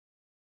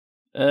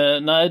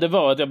 Nej, det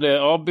var att jag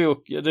blev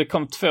avbokad. Det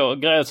kom 2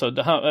 grejer. Så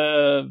det här,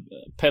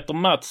 Peter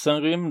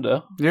Madsen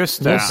rymde.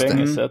 Just det.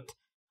 Fängelset.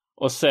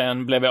 Och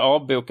sen blev jag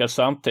avbokad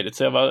samtidigt.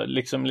 Så jag var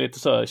liksom lite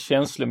så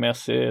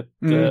känslomässigt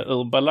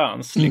ur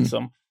balans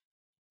liksom.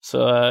 Så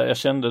jag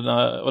kände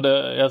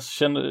jag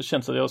kände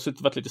att jag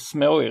har varit lite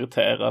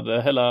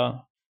småirriterad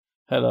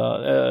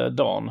hela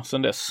dagen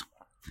sedan dess.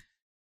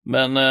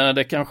 Men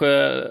det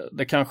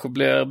kanske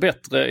blir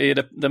bättre i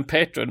den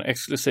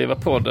Patreon-exklusiva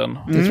podden.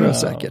 Det tror jag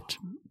säkert.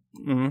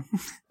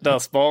 Där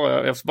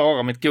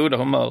sparar mitt goda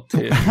humör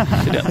till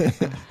den.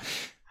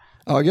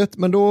 Ja, gött.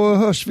 Men då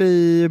hörs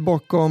vi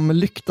bakom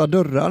lyckta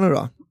dörrar nu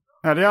då.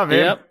 Ja, det gör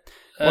vi. Ja.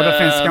 Och då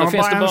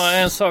finns det bara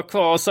en sak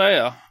kvar att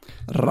säga.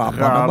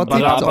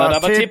 Rabba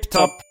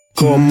tipp-topp.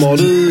 Kommer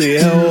du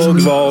ihåg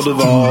var du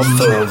var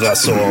förra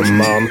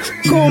sommaren?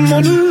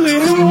 Kommer du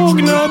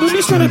ihåg när du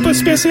lyssnade på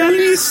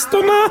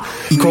specialisterna?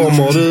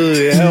 Kommer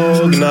du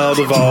ihåg när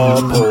du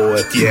var på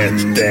ett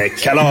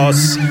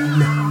jättekalas?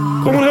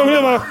 Kommer du ihåg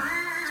det, va?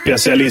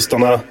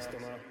 Specialisterna,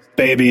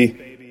 baby.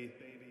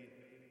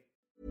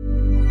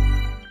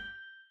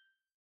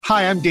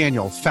 Hi, I'm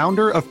Daniel,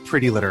 founder of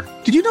Pretty Litter.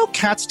 Did you know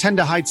cats tend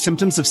to hide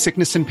symptoms of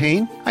sickness and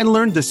pain? I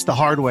learned this the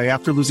hard way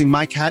after losing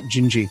my cat,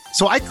 Gingy.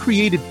 So I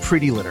created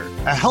Pretty Litter,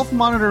 a health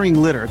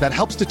monitoring litter that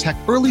helps detect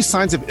early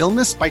signs of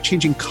illness by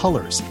changing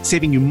colors,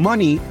 saving you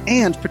money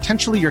and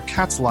potentially your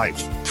cat's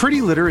life.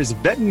 Pretty Litter is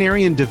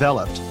veterinarian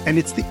developed, and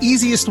it's the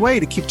easiest way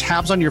to keep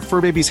tabs on your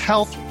fur baby's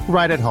health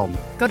right at home.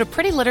 Go to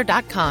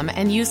prettylitter.com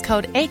and use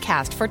code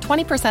ACAST for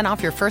 20%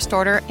 off your first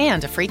order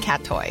and a free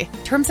cat toy.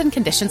 Terms and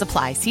conditions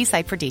apply. See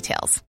site for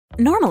details.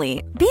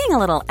 Normally, being a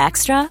little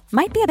extra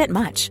might be a bit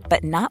much,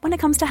 but not when it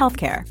comes to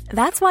healthcare.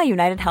 That's why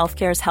United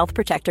Healthcare's Health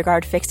Protector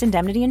Guard fixed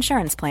indemnity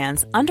insurance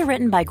plans,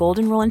 underwritten by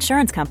Golden Rule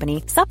Insurance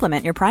Company,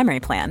 supplement your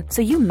primary plan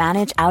so you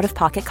manage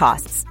out-of-pocket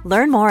costs.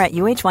 Learn more at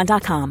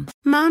uh1.com.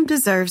 Mom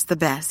deserves the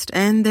best,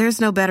 and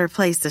there's no better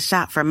place to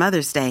shop for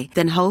Mother's Day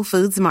than Whole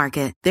Foods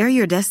Market. They're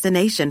your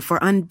destination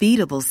for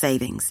unbeatable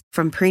savings,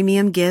 from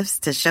premium gifts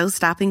to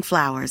show-stopping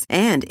flowers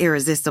and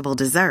irresistible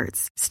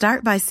desserts.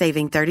 Start by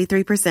saving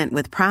 33%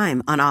 with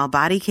Prime on all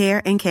body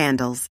care and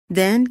candles.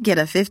 Then get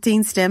a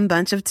 15-stem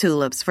bunch of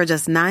tulips for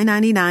just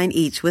 $9.99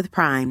 each with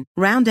Prime.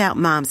 Round out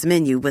Mom's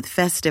menu with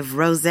festive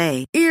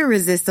rosé,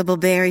 irresistible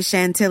berry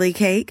chantilly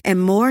cake,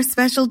 and more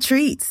special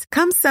treats.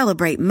 Come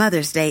celebrate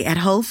Mother's Day at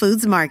Whole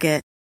Foods Market.